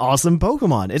an awesome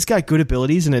Pokemon. It's got good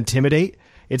abilities and Intimidate.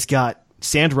 It's got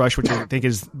Sand Rush, which I think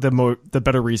is the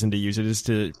better reason to use it, is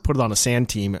to put it on a sand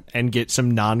team and get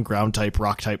some non-ground type,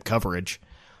 rock type coverage.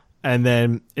 And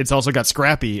then it's also got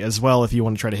Scrappy as well if you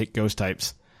want to try to hit ghost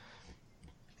types.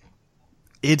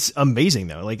 It's amazing,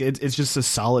 though. Like, it's just a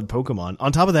solid Pokemon.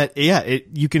 On top of that, yeah,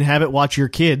 you can have it watch your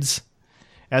kids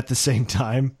at the same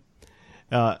time.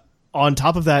 On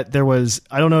top of that, there was...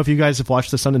 I don't know if you guys have watched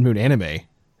the Sun and Moon anime,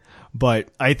 but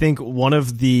I think one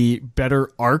of the better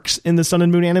arcs in the Sun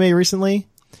and Moon anime recently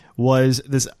was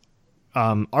this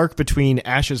arc between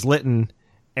Ash's Litten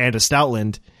and a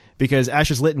Stoutland, because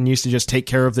Ash's Litten used to just take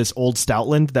care of this old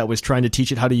Stoutland that was trying to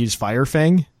teach it how to use Fire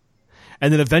Fang.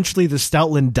 And then eventually the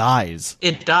Stoutland dies.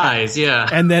 It dies, yeah.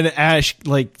 And then Ash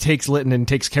takes Litten and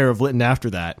takes care of Litten after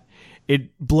that.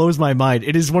 It blows my mind.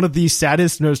 It is one of the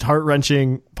saddest, most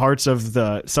heart-wrenching parts of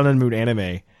the Sun and Moon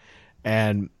anime.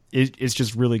 And it's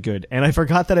just really good. And I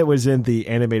forgot that it was in the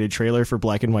animated trailer for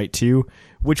Black and White 2,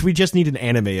 which we just need an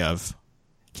anime of.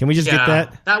 Can we just get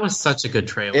that? That was such a good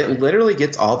trailer. It literally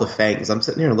gets all the fangs. I'm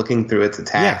sitting here looking through its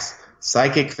attacks. Yeah.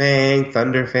 Psychic Fang,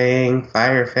 Thunder Fang,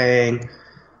 Fire Fang.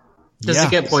 Does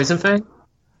it get Poison Fang?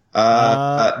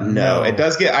 No. It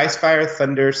does get Ice, Fire,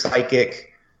 Thunder,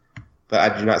 Psychic, but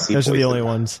I do not see Those Poison. Are the only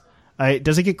ones.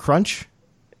 Does it get Crunch?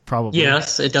 Probably.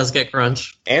 Yes, it does get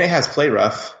Crunch. And it has Play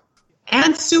Rough.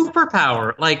 And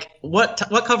Superpower. Like, what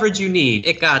coverage you need?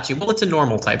 It got you. Well, it's a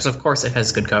normal type, so of course it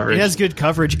has good coverage. It has good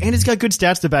coverage, and it's got good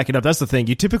stats to back it up. That's the thing.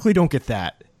 You typically don't get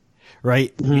that.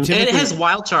 Right? Mm-hmm. And it has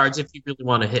Wild Charge if you really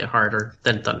want to hit harder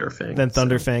than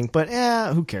Thunderfang. But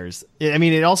who cares? I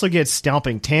mean, it also gets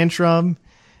Stomping Tantrum,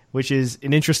 which is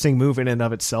an interesting move in and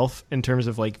of itself in terms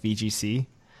of like VGC.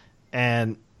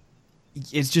 And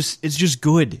it's just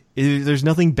good. There's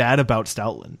nothing bad about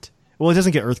Stoutland. Well, it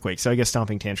doesn't get Earthquake, so I guess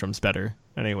Stomping Tantrum's better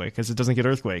anyway, because it doesn't get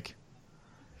Earthquake.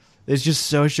 It's just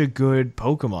such a good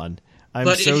Pokemon.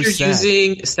 But if you're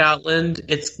using Stoutland,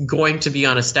 it's going to be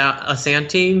on a sand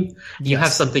team. You have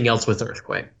something else with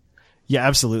Earthquake. Yeah,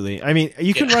 absolutely. I mean,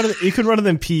 you can run it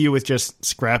in PU with just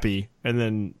Scrappy, and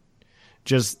then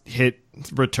just hit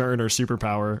return or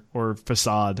superpower or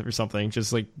facade or something.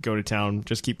 Just like go to town.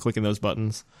 Just keep clicking those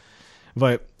buttons.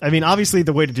 But I mean, obviously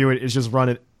the way to do it is just run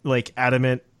it like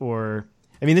adamant or,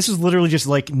 I mean, this is literally just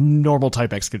like normal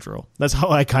type Excadrill. That's how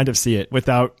I kind of see it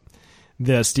without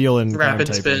the steel and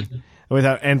rapid spin.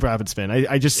 And rapid spin.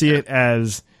 I just see it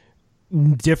as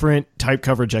different type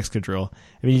coverage Excadrill.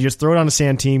 I mean, you just throw it on a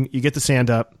sand team, you get the sand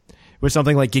up with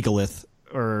something like Gigalith,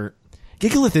 or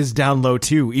Gigalith is down low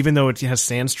too, even though it has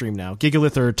Sandstream now.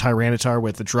 Gigalith or Tyranitar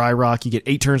with the Dry Rock, you get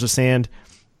 8 turns of sand,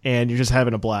 and you're just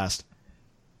having a blast.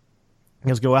 You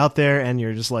just go out there, and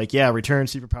you're just like, yeah, return,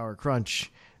 superpower,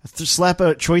 crunch. Just slap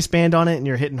a choice band on it, and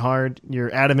you're hitting hard.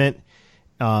 You're adamant.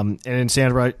 And in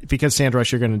Sandrush, because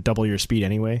Sandrush, you're going to double your speed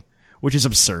anyway, which is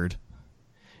absurd.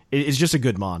 It's just a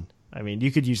good mon. I mean,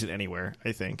 you could use it anywhere,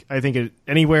 I think.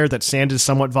 Anywhere that sand is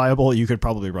somewhat viable, you could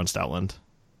probably run Stoutland.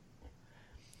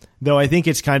 Though I think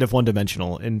it's kind of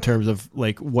one-dimensional in terms of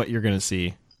like what you're going to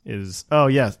see is, oh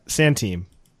yeah, sand team.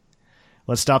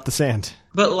 Let's stop the sand.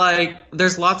 But like,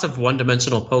 there's lots of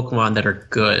one-dimensional Pokemon that are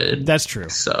good. That's true.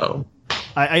 So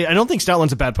I don't think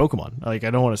Stoutland's a bad Pokemon. Like, I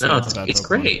don't want to say it's a bad Pokemon. It's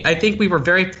great. I think we were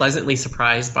very pleasantly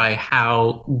surprised by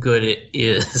how good it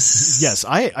is. Yes,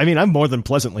 I mean, I'm more than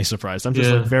pleasantly surprised. I'm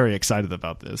just like, very excited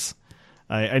about this.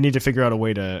 I need to figure out a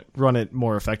way to run it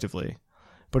more effectively.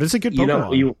 But it's a good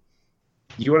Pokemon.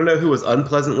 You want to know who was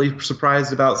unpleasantly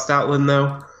surprised about Stoutland,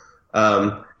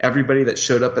 though? Everybody that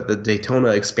showed up at the Daytona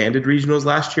Expanded Regionals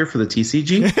last year for the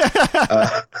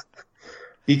TCG.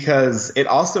 Because it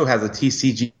also has a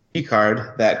TCG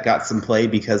card that got some play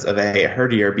because of a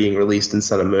Herdier being released in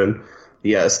Sun and Moon.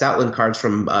 The Stoutland cards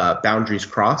from Boundaries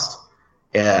Crossed.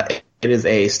 It is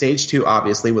a Stage 2,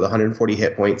 obviously, with 140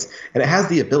 hit points, and it has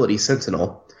the ability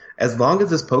Sentinel. As long as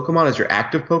this Pokemon is your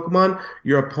active Pokemon,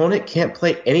 your opponent can't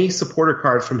play any supporter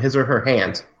cards from his or her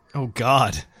hand. Oh,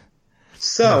 God.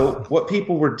 So what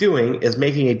people were doing is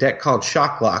making a deck called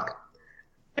Shocklock.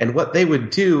 And what they would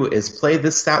do is play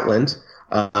this Stoutland,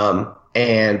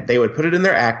 and they would put it in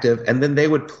their active, and then they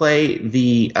would play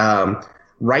the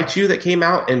Raichu that came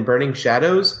out in Burning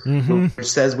Shadows, which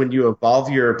says when you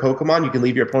evolve your Pokemon, you can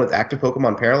leave your opponent's active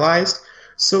Pokemon paralyzed.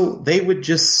 So they would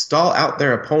just stall out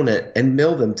their opponent and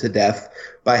mill them to death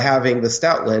by having the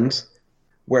Stoutland,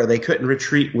 where they couldn't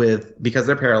retreat because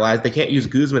they're paralyzed. They can't use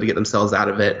Guzma to get themselves out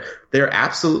of it. They're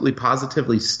absolutely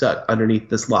positively stuck underneath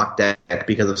this lock deck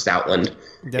because of Stoutland.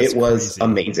 It was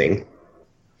amazing.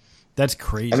 That's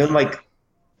crazy. And then, like,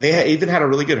 they even had a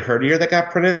really good Herdier that got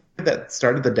printed that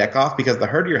started the deck off, because the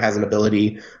Herdier has an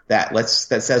ability that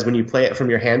says when you play it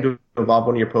from your hand to evolve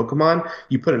one of your Pokemon,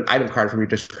 you put an item card from your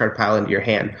discard pile into your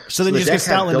hand. So then you just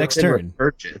get Stoutland next turn.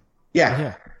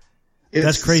 Yeah.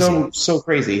 That's crazy. So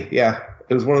crazy. Yeah.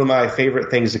 It was one of my favorite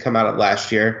things to come out of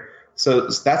last year. So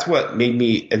that's what made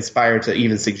me inspired to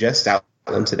even suggest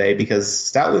Stoutland today, because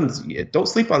Stoutland's, don't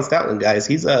sleep on Stoutland, guys.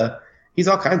 He's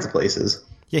all kinds of places.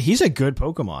 Yeah, he's a good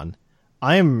Pokemon.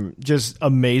 I am just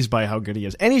amazed by how good he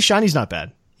is. And his shiny's not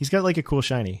bad. He's got like a cool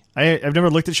shiny. I've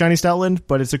never looked at shiny Stoutland,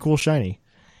 but it's a cool shiny.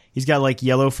 He's got like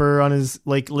yellow fur on his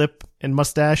like lip and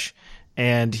mustache,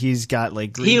 and he's got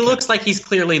like green. He looks like he's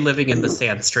clearly living in the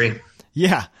sand stream.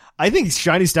 Yeah. I think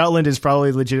shiny Stoutland is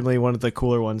probably legitimately one of the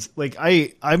cooler ones. Like,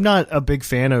 I'm not a big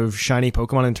fan of shiny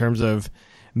Pokemon in terms of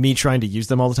me trying to use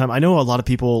them all the time. I know a lot of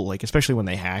people, like, especially when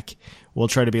they hack, will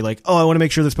try to be like, oh, I want to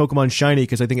make sure this Pokemon's shiny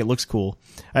because I think it looks cool.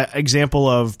 Example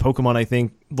of Pokemon I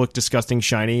think look disgusting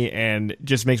shiny and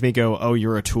just makes me go, oh,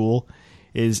 you're a tool,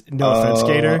 is No Offense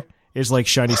Gator, is like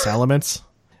shiny Salamence.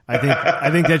 I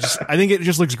think it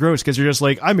just looks gross because you're just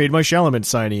like, I made my Salamence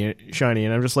shiny,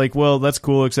 and I'm just like, well, that's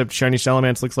cool, except shiny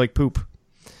Salamence looks like poop.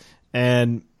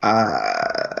 And I'll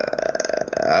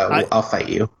fight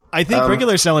you. I think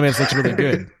regular Salamence looks really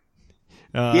good.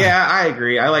 Yeah, I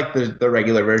agree. I like the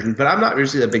regular version, but I'm not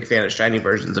usually a big fan of shiny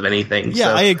versions of anything. Yeah,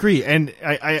 so. I agree, and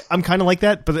I'm kind of like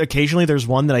that, but occasionally there's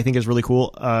one that I think is really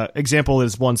cool. Example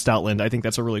is one Stoutland. I think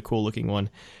that's a really cool looking one.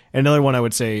 And another one I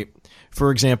would say,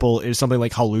 for example, is something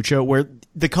like Hawlucha, where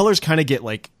the colors kind of get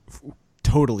like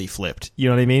totally flipped. You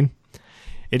know what I mean?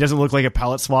 It doesn't look like a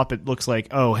palette swap. It looks like,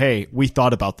 oh, hey, we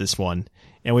thought about this one,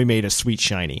 and we made a sweet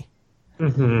shiny.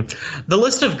 Mm-hmm. The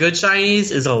list of good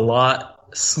shinies is a lot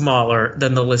smaller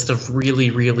than the list of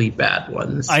really, really bad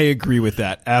ones. I agree with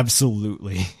that.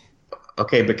 Absolutely.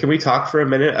 Okay, but can we talk for a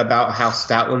minute about how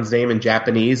Stoutland's name in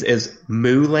Japanese is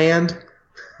Mooland?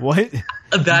 What?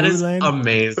 That is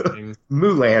amazing.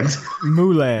 Mooland.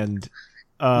 Mooland.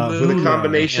 With a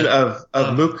combination of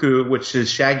Muku, which is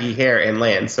shaggy hair, and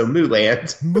land. So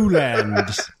Mooland.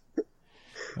 Mooland.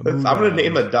 I'm going to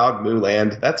name a dog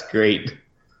Mooland. That's great.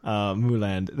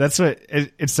 Mooland. That's what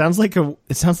it sounds like.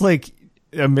 It sounds like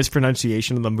a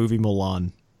mispronunciation of the movie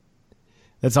Mulan.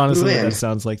 That's honestly what it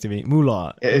sounds like to me.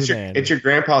 Mulan. It's your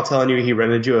grandpa telling you he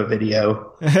rented you a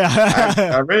video.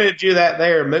 I rented you that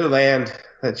there Mulan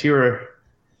that you were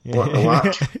wanting to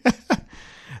watch.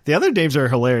 The other names are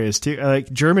hilarious too.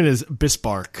 Like German is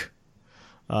Bismarck,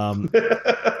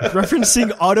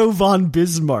 referencing Otto von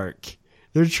Bismarck.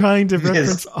 They're trying to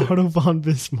reference Otto von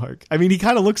Bismarck. I mean, he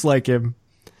kind of looks like him,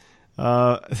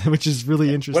 which is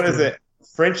really interesting. What is it?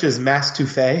 French is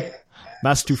Mastoufé.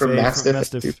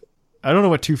 Mastoufé. I don't know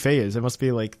what toufé is. It must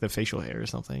be like the facial hair or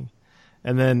something.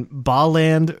 And then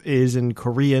Baland is in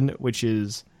Korean, which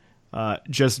is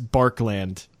just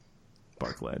Barkland.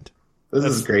 This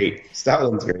is great.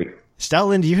 Stoutland's great.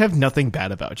 Stoutland, you have nothing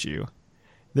bad about you.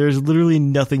 There's literally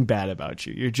nothing bad about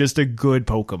you. You're just a good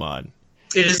Pokemon.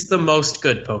 It is the most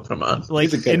good Pokemon.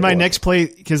 Like in my next play,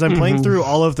 because I'm playing through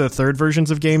all of the third versions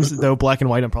of games, though Black and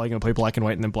White, I'm probably going to play Black and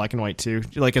White and then Black and White 2,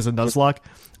 like as a Nuzlocke.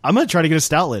 I'm going to try to get a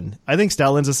Stoutland. I think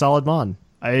Stoutland's a solid mon.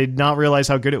 I did not realize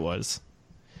how good it was.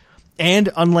 And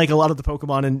unlike a lot of the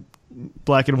Pokemon in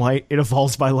Black and White, it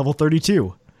evolves by level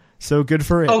 32. So good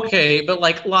for it. Okay, but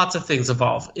like lots of things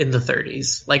evolve in the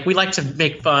 30s. Like we like to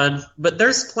make fun, but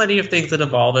there's plenty of things that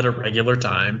evolve at a regular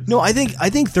time. No, I think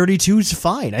 32 is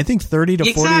fine. I think 30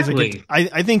 to 40 is a good.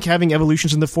 I think having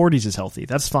evolutions in the 40s is healthy.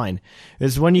 That's fine.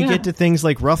 Is when you get to things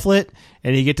like Rufflet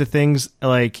and you get to things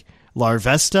like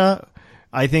Larvesta.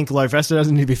 I think Larvesta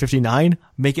doesn't need to be 59.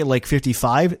 Make it like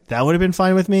 55. That would have been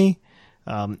fine with me.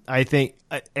 I think,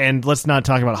 and let's not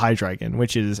talk about Hydreigon,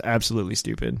 which is absolutely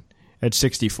stupid. At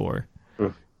 64.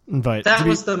 But that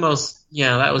was the most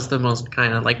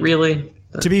kind of like, really?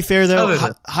 To be fair, though,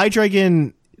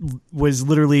 Hydreigon was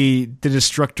literally the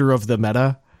destructor of the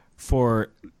meta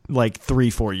for like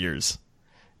 3-4 years.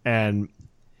 And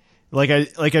like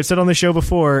I've said on the show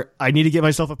before, I need to get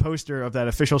myself a poster of that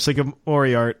official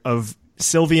Sycamore art of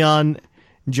Sylveon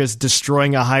just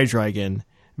destroying a Hydreigon,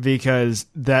 because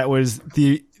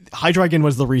Hydreigon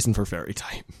was the reason for Fairy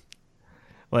type.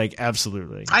 Like,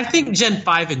 absolutely. I think Gen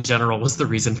 5 in general was the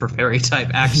reason for Fairy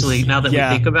type, actually, now that we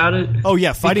think about it. Oh,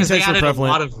 yeah, fighting types were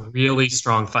prevalent. They added a lot of really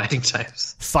strong fighting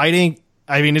types. Fighting,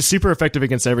 I mean, it's super effective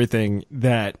against everything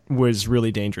that was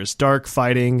really dangerous. Dark,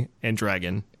 fighting, and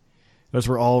dragon. Those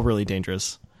were all really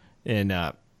dangerous in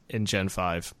Gen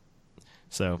 5.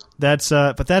 So, that's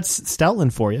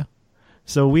Stoutland for you.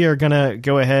 So, we are going to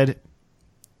go ahead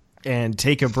and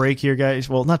take a break here, guys.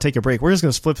 Well, not take a break. We're just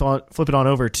going to flip it on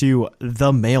over to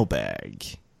the mailbag.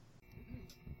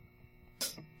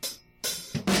 It's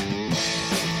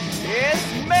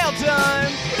mail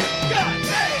time.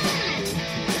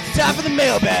 It's time for the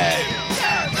mailbag.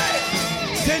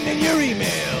 Send in your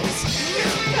emails.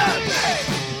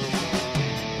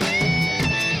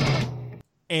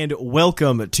 And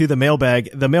welcome to the mailbag.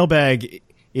 The mailbag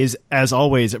is, as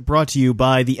always, brought to you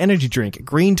by the energy drink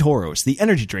Green Tauros, the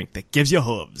energy drink that gives you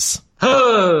hooves.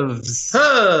 Hooves!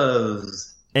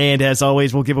 And as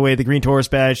always, we'll give away the Green Tauros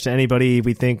badge to anybody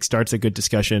we think starts a good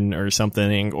discussion or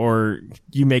something, or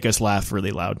you make us laugh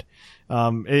really loud.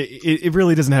 It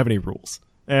really doesn't have any rules.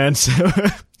 And so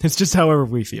it's just however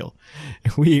we feel.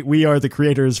 We are the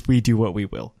creators. We do what we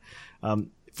will.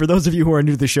 For those of you who are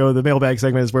new to the show, the mailbag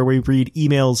segment is where we read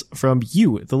emails from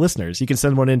you, the listeners. You can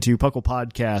send one into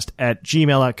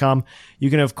pucklepodcast@gmail.com. You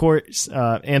can, of course,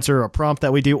 answer a prompt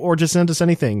that we do, or just send us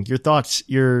anything. Your thoughts,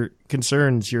 your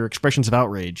concerns, your expressions of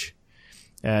outrage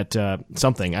at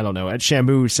something. I don't know. At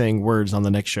Shamu saying words on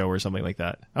the next show or something like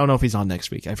that. I don't know if he's on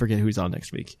next week. I forget who's on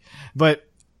next week. But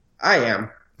I am.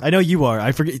 I know you are.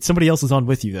 I forget. Somebody else is on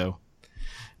with you, though.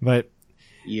 But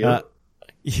yeah.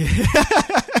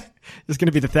 It's going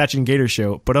to be the Thatch and Gator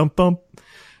show. But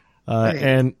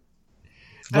and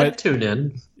I'd tune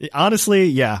in. Honestly,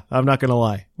 yeah, I'm not going to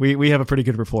lie. We have a pretty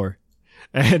good rapport.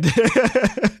 And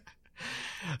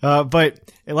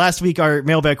but last week our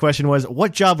mailbag question was,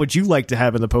 what job would you like to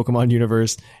have in the Pokemon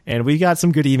universe? And we got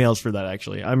some good emails for that,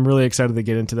 actually. I'm really excited to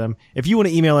get into them. If you want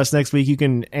to email us next week, you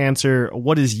can answer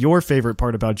what is your favorite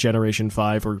part about Generation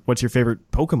 5, or what's your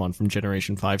favorite Pokemon from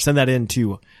Generation 5. Send that in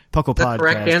to PucklePodcast. The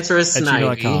correct answer is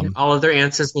Snivy. All of their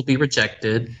answers will be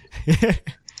rejected.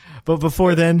 But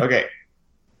before then... Okay.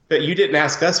 But you didn't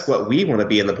ask us what we want to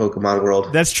be in the Pokemon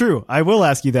world. That's true. I will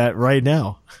ask you that right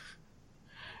now.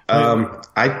 I'm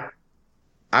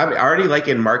already like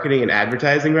in marketing and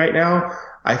advertising right now.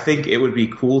 I think it would be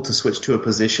cool to switch to a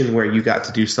position where you got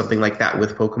to do something like that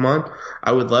with Pokemon.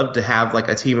 I would love to have like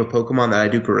a team of Pokemon that I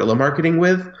do guerrilla marketing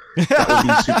with. That would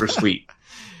be super sweet.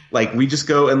 Like we just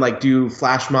go and like do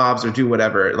flash mobs or do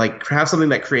whatever. Like have something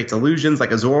that creates illusions,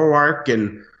 like a Zoroark,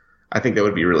 and I think that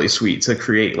would be really sweet to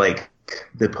create like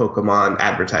the Pokemon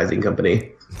advertising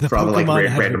company. for all the like Pokemon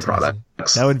random advertising.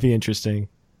 products. That would be interesting.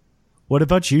 What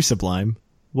about you, Sublime?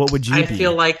 What would you be? I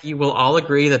feel like you will all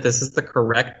agree that this is the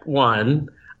correct one.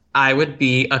 I would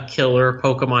be a killer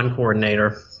Pokemon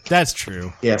coordinator. That's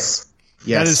true. Yes.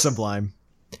 That is Sublime.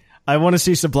 I want to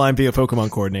see Sublime be a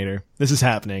Pokemon coordinator. This is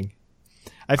happening.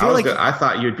 I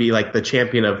thought you'd be like the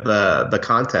champion of the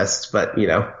contest, but you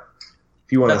know,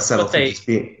 if you want to settle for just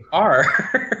being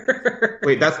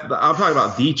Wait, I'm talking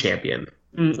about the champion.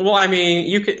 Well, I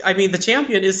mean, the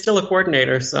champion is still a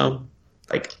coordinator, so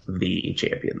like the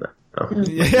champion though. Number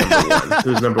one.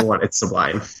 Who's number one? It's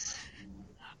Sublime.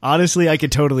 Honestly, I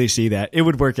could totally see that. It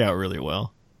would work out really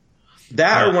well.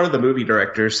 That or one of the movie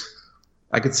directors.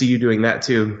 I could see you doing that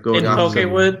too. Going in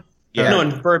Pokewood? Yeah. No,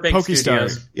 in Burbank Pokestar.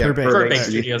 Studios. Yeah, Burbank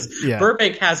Studios. Yeah.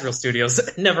 Burbank has real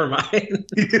studios. Never mind.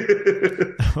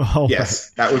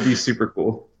 Yes, that would be super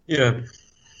cool. Yeah.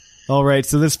 All right,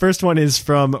 so this first one is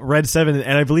from Red 7,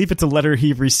 and I believe it's a letter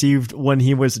he received when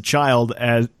he was a child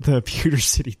at the Pewter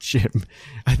City Gym.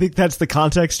 I think that's the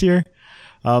context here,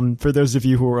 for those of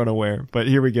you who are unaware. But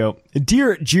here we go.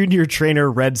 Dear Junior Trainer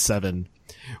Red 7,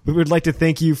 we would like to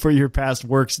thank you for your past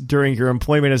works during your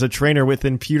employment as a trainer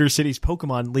within Pewter City's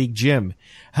Pokemon League Gym.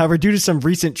 However, due to some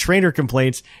recent trainer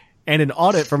complaints and an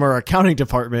audit from our accounting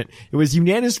department, it was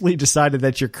unanimously decided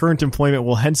that your current employment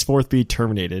will henceforth be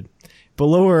terminated.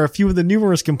 Below are a few of the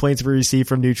numerous complaints we received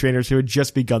from new trainers who had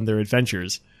just begun their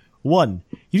adventures. 1.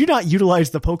 You do not utilize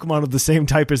the Pokemon of the same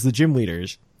type as the gym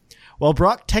leaders. While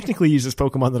Brock technically uses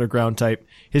Pokemon that are ground type,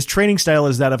 his training style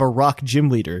is that of a rock gym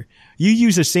leader. You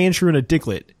use a Sandshrew and a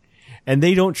Diglett, and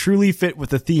they don't truly fit with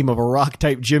the theme of a rock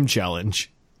type gym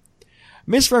challenge.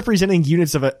 Misrepresenting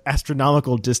units of an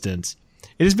astronomical distance.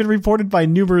 It has been reported by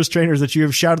numerous trainers that you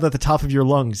have shouted at the top of your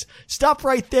lungs, "Stop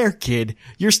right there, kid!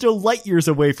 You're still light years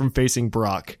away from facing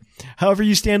Brock." However,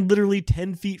 you stand literally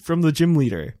 10 feet from the gym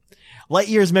leader. Light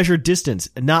years measure distance,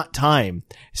 not time.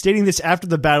 Stating this after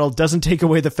the battle doesn't take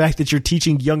away the fact that you're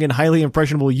teaching young and highly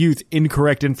impressionable youth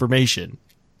incorrect information.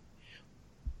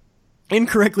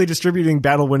 Incorrectly distributing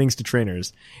battle winnings to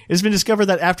trainers. It has been discovered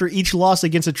that after each loss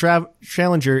against a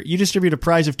challenger, you distribute a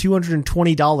prize of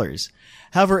 $220.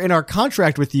 However, in our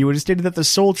contract with you, it is stated that the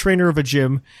sole trainer of a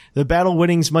gym, the battle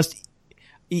winnings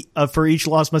for each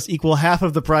loss must equal half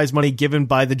of the prize money given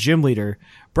by the gym leader.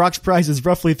 Brock's prize is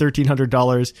roughly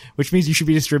 $1,300, which means you should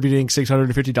be distributing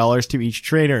 $650 to each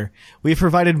trainer. We have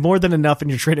provided more than enough in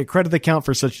your trainer credit account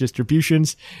for such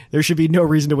distributions. There should be no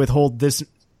reason to withhold this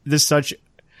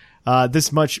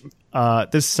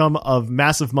sum of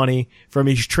massive money from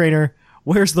each trainer.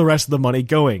 Where's the rest of the money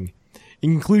going?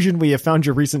 In conclusion, we have found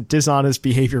your recent dishonest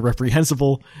behavior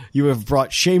reprehensible. You have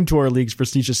brought shame to our league's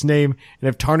prestigious name and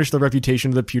have tarnished the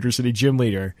reputation of the Pewter City Gym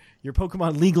leader. Your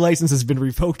Pokemon League license has been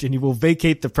revoked and you will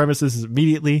vacate the premises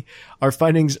immediately. Our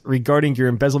findings regarding your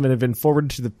embezzlement have been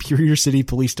forwarded to the Pewter City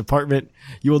Police Department.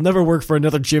 You will never work for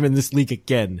another gym in this league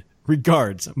again.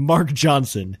 Regards, Mark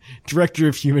Johnson, Director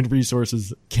of Human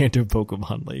Resources, Kanto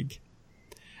Pokemon League.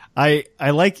 I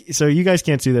like, so you guys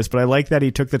can't see this, but I like that he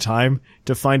took the time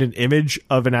to find an image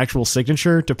of an actual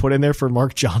signature to put in there for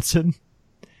Mark Johnson.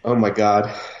 Oh my god.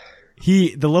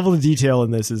 The level of detail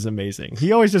in this is amazing.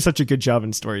 He always does such a good job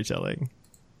in storytelling.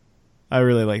 I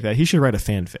really like that. He should write a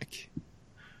fanfic.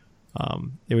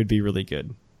 It would be really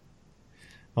good.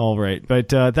 All right, but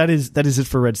that is it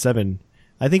for Red 7.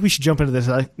 I think we should jump into this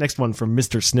next one from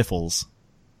Mr. Sniffles.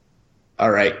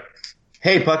 All right.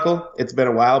 Hey, Puckle. It's been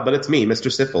a while, but it's me,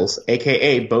 Mr. Sniffles,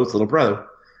 a.k.a. Bo's little brother.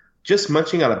 Just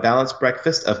munching on a balanced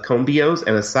breakfast of combios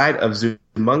and a side of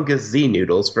Zumungous Z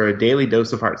noodles for a daily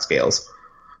dose of heart scales.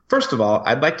 First of all,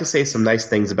 I'd like to say some nice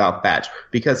things about Thatch,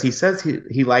 because he says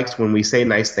he likes when we say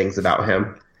nice things about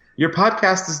him. Your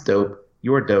podcast is dope.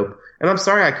 You're dope. And I'm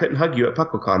sorry I couldn't hug you at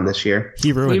PuckleCon this year.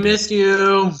 He ruined it. We missed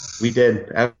you. We did.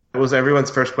 That was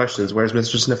everyone's first questions. Where's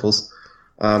Mr. Sniffles?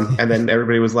 And then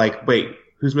everybody was like, wait,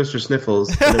 who's Mr. Sniffles?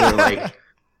 And they were like,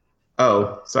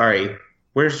 oh, sorry.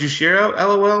 Where's Jushiro?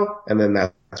 LOL. And then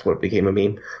that's what became a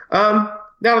meme. Now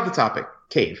to the topic.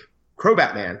 Cave.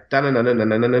 Crobatman.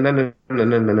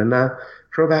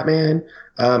 Crobatman.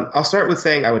 I'll start with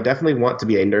saying I would definitely want to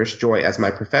be a Nurse Joy as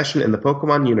my profession in the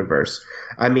Pokemon universe.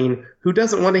 I mean, who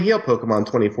doesn't want to heal Pokemon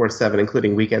 24/7,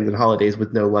 including weekends and holidays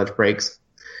with no lunch breaks?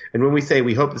 And when we say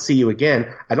we hope to see you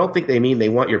again, I don't think they mean they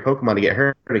want your Pokemon to get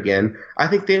hurt again. I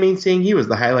think they mean seeing you as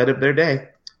the highlight of their day.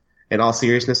 In all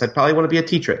seriousness, I'd probably want to be a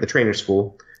teacher at the trainer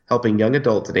school. Helping young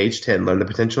adults at age 10 learn the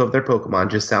potential of their Pokemon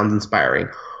just sounds inspiring.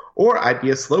 Or I'd be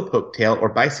a Slowpoke tail or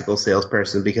bicycle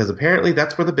salesperson because apparently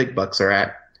that's where the big bucks are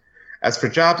at. As for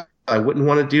jobs, I wouldn't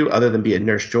want to do other than be a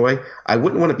Nurse Joy. I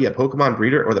wouldn't want to be a Pokemon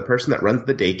breeder or the person that runs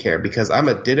the daycare because I'm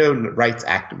a Ditto rights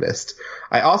activist.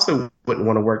 I also wouldn't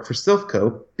want to work for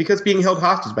Silphco because being held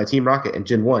hostage by Team Rocket in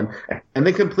Gen 1 and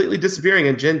then completely disappearing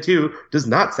in Gen 2 does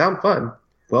not sound fun.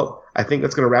 Well, I think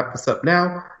that's going to wrap this up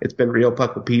now. It's been real,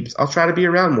 Puckle Peeps. I'll try to be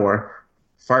around more.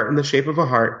 Fart in the shape of a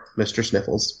heart, Mr.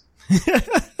 Sniffles.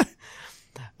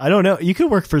 I don't know. You could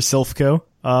work for Silphco.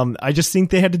 I just think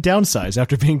they had to downsize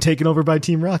after being taken over by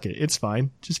Team Rocket. It's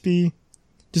fine. Just get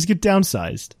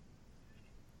downsized.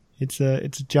 It's a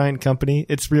giant company.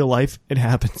 It's real life. It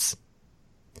happens.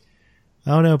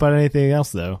 I don't know about anything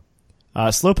else though.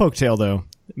 Slowpoke Tail though.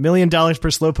 $1 million per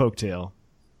Slowpoke Tail.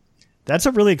 That's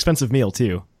a really expensive meal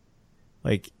too.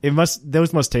 Like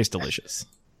those must taste delicious.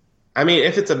 I mean,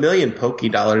 if it's $1 million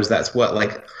Poké-Dollars, that's what,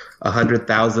 like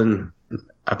 100,000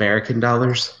 American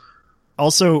dollars?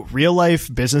 Also, real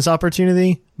life business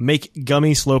opportunity, make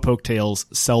gummy Slowpoke Tails,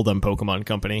 sell them, Pokemon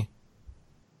Company.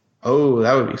 Oh,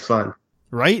 that would be fun.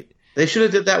 Right? They should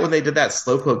have did that when they did that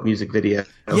Slowpoke music video.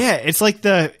 Yeah, it's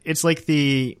the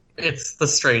It's the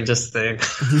strangest thing.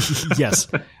 Yes.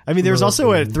 I mean, there's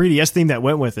also a 3DS theme that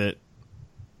went with it.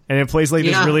 And it plays like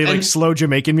this really like slow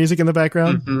Jamaican music in the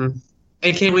background. Mm-hmm.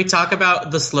 And can we talk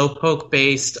about the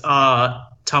Slowpoke-based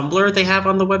Tumblr they have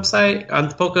on the website, on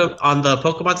the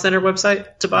Pokemon Center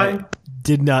website to buy? I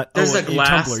did not. There's a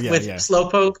glass Tumblr, with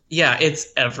Slowpoke. Yeah,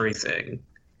 it's everything.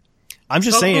 I'm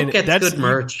just saying gets that's good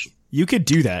merch. You could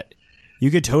do that. You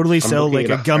could totally sell like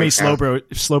a gummy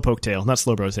Slowpoke Tail, not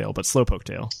Slowbro Tail, but Slowpoke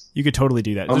Tail. You could totally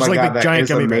do that. Oh Just my like god, a giant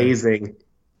that is gummy amazing. Bear.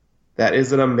 That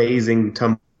is an amazing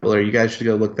Tumblr. You guys should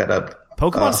go look that up.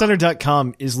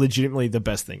 PokemonCenter.com is legitimately the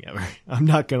best thing ever. I'm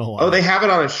not going to lie. Oh, they have it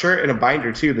on a shirt and a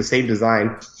binder too, the same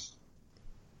design.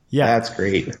 Yeah. That's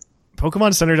great.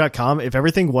 PokemonCenter.com, if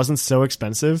everything wasn't so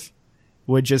expensive,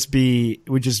 I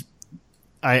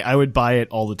would buy it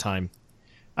all the time.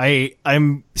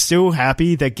 I'm so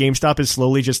happy that GameStop is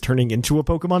slowly just turning into a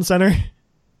Pokemon Center.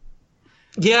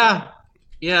 Yeah.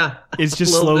 It's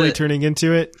just slowly turning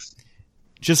into it.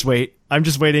 Just wait. I'm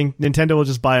just waiting. Nintendo will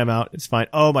just buy them out. It's fine.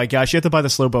 Oh my gosh, you have to buy the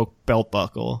Slowpoke belt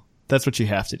buckle. That's what you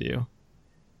have to do.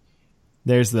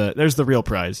 There's the real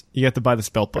prize. You have to buy this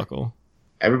belt buckle.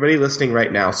 Everybody listening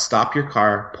right now, stop your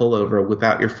car, pull over, whip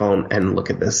out your phone, and look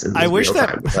at this. I wish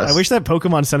that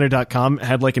PokemonCenter.com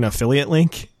had like an affiliate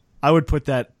link. I would put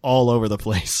that all over the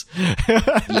place.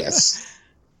 Yes,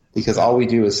 because all we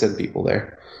do is send people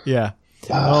there. Yeah.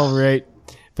 All right.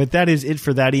 But that is it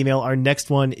for that email. Our next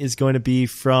one is going to be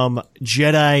from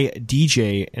Jedi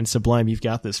DJ, and Sublime, you've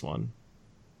got this one.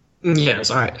 Yes,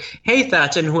 all right. Hey,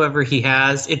 Thatch and whoever he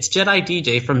has, it's Jedi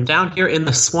DJ from down here in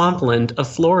the swampland of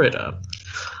Florida.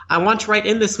 I want to write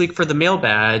in this week for the mail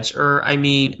bag.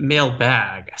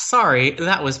 Sorry,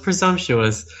 that was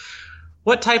presumptuous.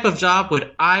 What type of job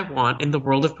would I want in the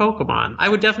world of Pokemon? I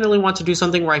would definitely want to do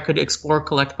something where I could explore,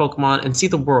 collect Pokemon, and see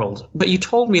the world. But you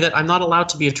told me that I'm not allowed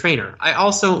to be a trainer. I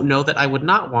also know that I would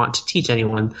not want to teach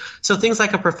anyone, so things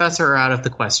like a professor are out of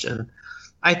the question.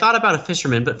 I thought about a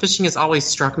fisherman, but fishing has always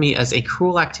struck me as a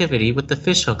cruel activity with the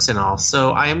fish hooks and all,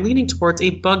 so I am leaning towards a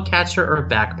bug catcher or a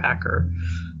backpacker.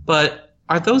 But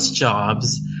are those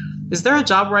jobs? Is there a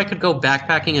job where I could go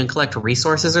backpacking and collect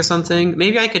resources or something?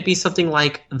 Maybe I could be something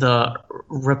like the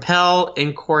Repel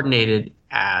Incoordinated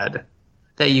ad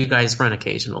that you guys run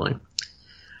occasionally.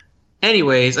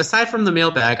 Anyways, aside from the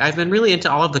mailbag, I've been really into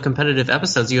all of the competitive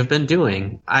episodes you have been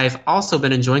doing. I've also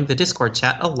been enjoying the Discord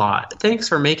chat a lot. Thanks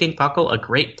for making Puckle a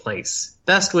great place.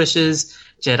 Best wishes,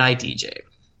 Jedi DJ.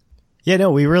 Yeah,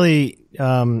 no, we really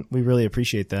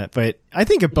appreciate that. But I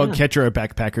think a bug catcher or a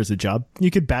backpacker is a job. You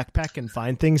could backpack and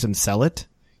find things and sell it.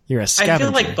 You're a scavenger. I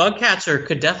feel like bug catcher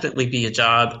could definitely be a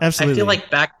job. Absolutely. I feel like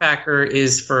backpacker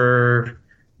is for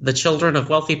the children of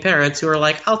wealthy parents who are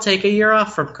like, I'll take a year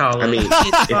off from college. I mean,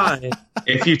 it's fine.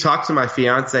 If you talk to my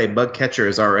fiance, bug catcher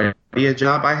is already a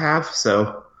job I have.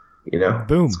 So,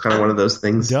 boom. It's kind of one of those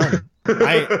things. Done.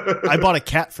 I bought a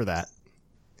cat for that.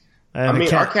 I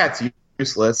mean, our cat's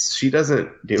useless. She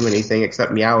doesn't do anything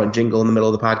except meow and jingle in the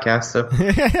middle of the podcast. So,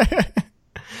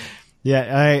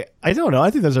 yeah, I don't know.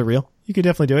 I think those are real. You could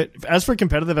definitely do it. As for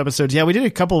competitive episodes, yeah, we did a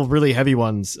couple of really heavy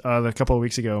ones a couple of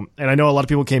weeks ago, and I know a lot of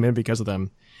people came in because of them.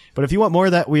 But if you want more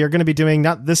of that, we are going to be doing,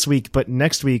 not this week, but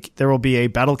next week, there will be a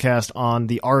Battlecast on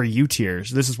the RU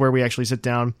tiers. This is where we actually sit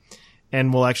down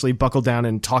and we'll actually buckle down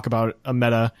and talk about a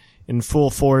meta in full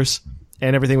force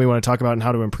and everything we want to talk about and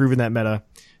how to improve in that meta.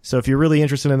 So if you're really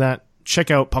interested in that,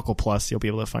 check out Puckle Plus. You'll be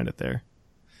able to find it there.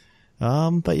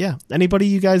 But yeah, anybody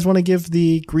you guys want to give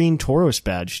the Green Tauros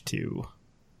badge to?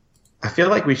 I feel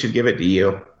like we should give it to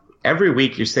you. Every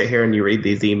week you sit here and you read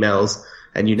these emails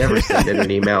and you never send in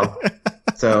an email.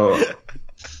 So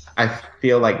I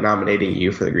feel like nominating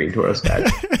you for the Green Toros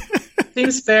badge.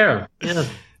 Seems fair. Yeah.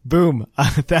 Boom.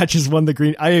 Thatch has won the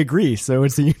green. I agree. So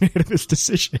it's a unanimous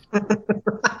decision.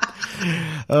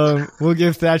 We'll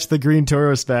give Thatch the Green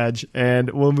Toros badge,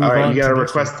 and we'll move on. All right, on you got to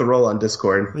request the role on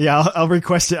Discord. Yeah, I'll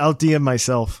request it. I'll DM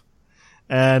myself.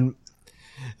 And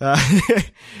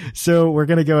so we're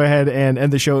going to go ahead and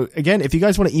end the show. Again, if you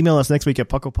guys want to email us next week at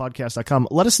pucklepodcast.com,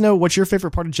 let us know what's your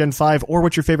favorite part of Gen 5 or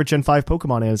what your favorite Gen 5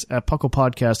 Pokemon is at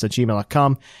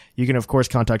pucklepodcast@gmail.com. You can, of course,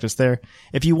 contact us there.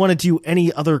 If you want to do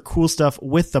any other cool stuff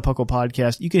with the Puckle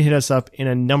Podcast, you can hit us up in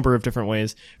a number of different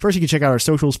ways. First, you can check out our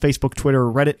socials, Facebook, Twitter,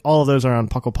 Reddit. All of those are on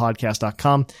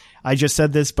pucklepodcast.com. I just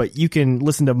said this, but you can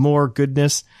listen to more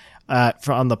goodness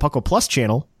on the Puckle Plus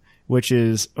channel, which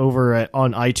is over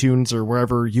on iTunes or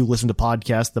wherever you listen to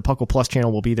podcasts. The Puckle Plus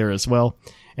channel will be there as well.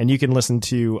 And you can listen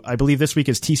to, I believe this week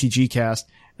is TCG Cast,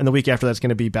 and the week after that's going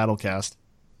to be Battlecast.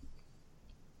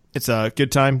 It's a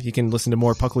good time. You can listen to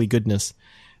more Puckly goodness.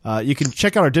 You can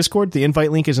check out our Discord. The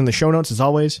invite link is in the show notes, as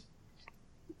always.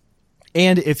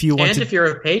 And if you want if you're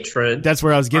a patron, that's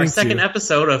where I was getting to. Our second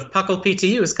episode of Puckle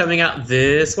PTU is coming out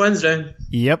this Wednesday.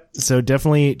 Yep. So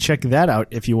definitely check that out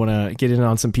if you want to get in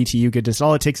on some PTU goodness.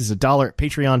 All it takes is $1 at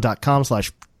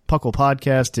patreon.com/Puckle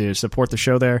Podcast to support the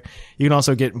show there. You can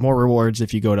also get more rewards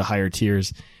if you go to higher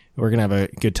tiers. We're going to have a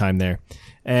good time there.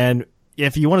 And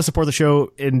if you want to support the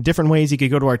show in different ways, you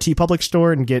could go to our TeePublic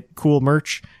store and get cool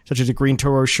merch, such as a Green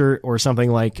Toro shirt or something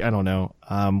like, I don't know.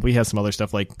 We have some other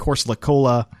stuff like Corsola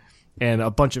Cola, and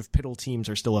a bunch of Piddle teams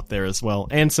are still up there as well.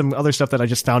 And some other stuff that I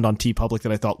just found on TeePublic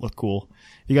that I thought looked cool.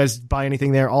 If you guys buy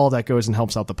anything there, all that goes and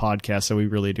helps out the podcast, so we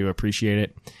really do appreciate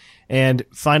it. And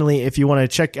finally, if you want to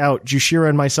check out Jushiro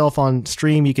and myself on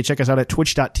stream, you can check us out at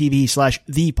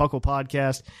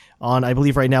twitch.tv/thepucklepodcast on, I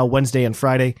believe right now, Wednesday and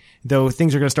Friday, though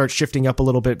things are going to start shifting up a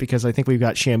little bit because I think we've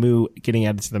got Shamu getting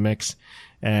added to the mix.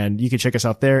 And you can check us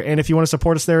out there. And if you want to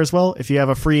support us there as well, if you have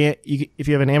if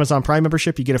you have an Amazon Prime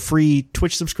membership, you get a free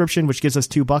Twitch subscription, which gives us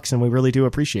 $2, and we really do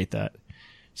appreciate that.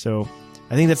 So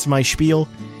I think that's my spiel.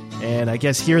 And I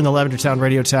guess here in the Lavender Town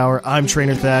Radio Tower, I'm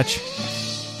Trainer Thatch.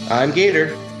 I'm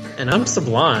Gator. And I'm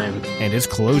Sublime. And it's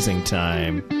closing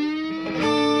time.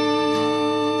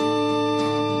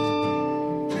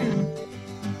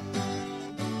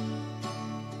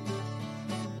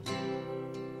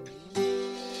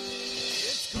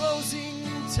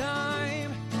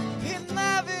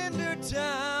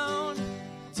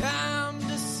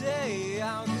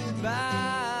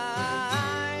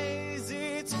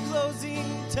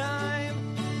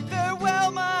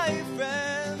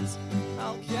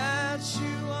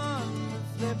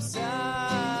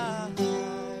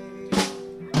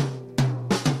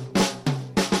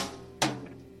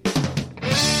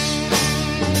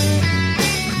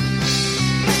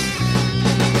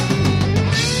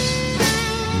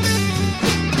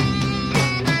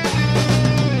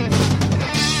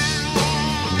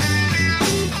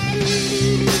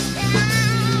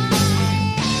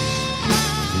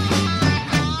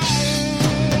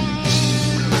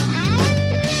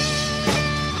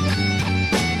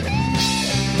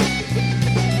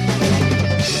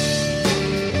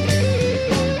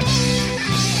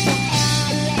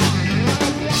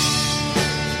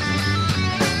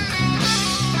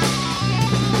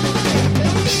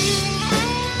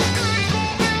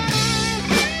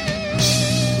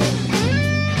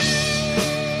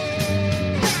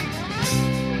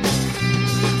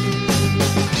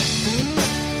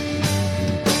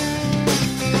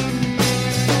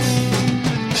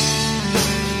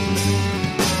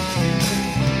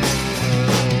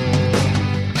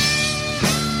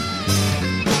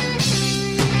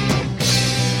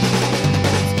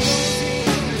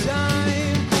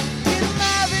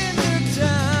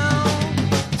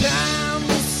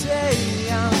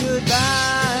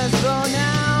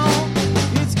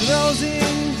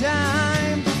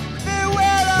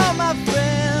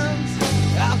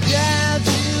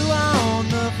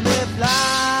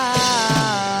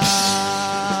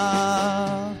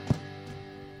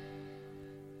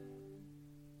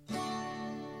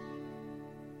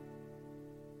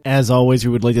 As always,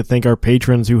 we would like to thank our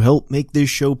patrons who help make this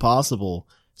show possible.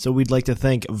 So we'd like to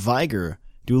thank Viger,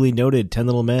 Duly Noted, 10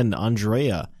 Little Men,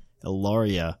 Andrea,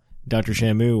 Ilaria, Dr.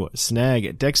 Shamu,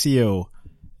 Snag, Dexio,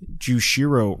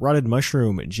 Jushiro, Rotted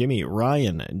Mushroom, Jimmy,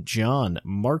 Ryan, John,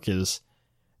 Marcus,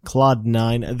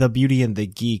 Claude9, The Beauty and the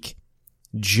Geek,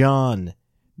 John,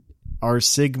 R.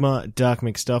 Sigma, Doc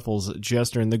McStuffles,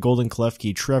 Jester and the Golden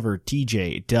Klefki, Trevor,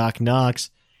 TJ, Doc Knox,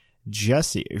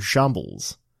 Jesse,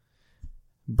 Shambles,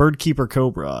 Birdkeeper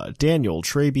Cobra, Daniel,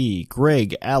 Trey B,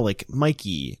 Greg, Alec,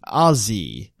 Mikey,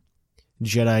 Ozzy,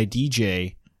 Jedi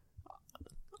DJ,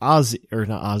 Ozzy, or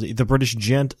not Ozzy, the British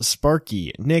Gent,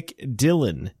 Sparky, Nick,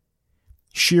 Dylan,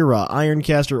 Shira,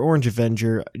 Ironcaster, Orange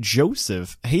Avenger,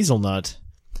 Joseph, Hazelnut,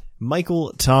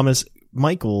 Michael, Thomas,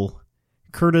 Michael,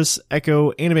 Curtis,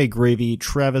 Echo, Anime Gravy,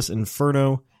 Travis,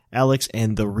 Inferno, Alex,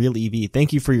 and The Real Evie.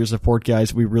 Thank you for your support,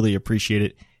 guys. We really appreciate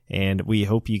it, and we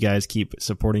hope you guys keep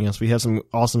supporting us. We have some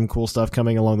awesome, cool stuff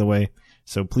coming along the way,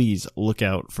 so please look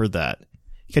out for that.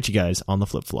 Catch you guys on the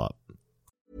flip-flop.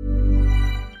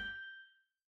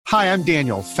 Hi, I'm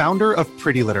Daniel, founder of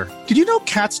Pretty Litter. Did you know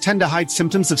cats tend to hide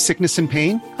symptoms of sickness and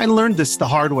pain? I learned this the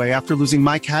hard way after losing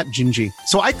my cat, Gingy.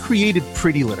 So I created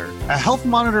Pretty Litter, a health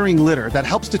monitoring litter that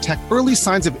helps detect early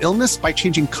signs of illness by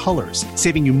changing colors,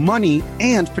 saving you money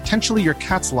and potentially your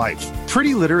cat's life.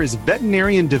 Pretty Litter is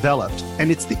veterinarian developed, and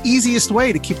it's the easiest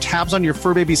way to keep tabs on your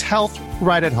fur baby's health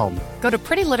right at home. Go to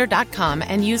prettylitter.com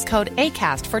and use code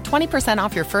ACAST for 20%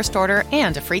 off your first order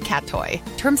and a free cat toy.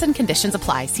 Terms and conditions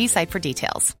apply. See site for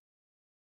details.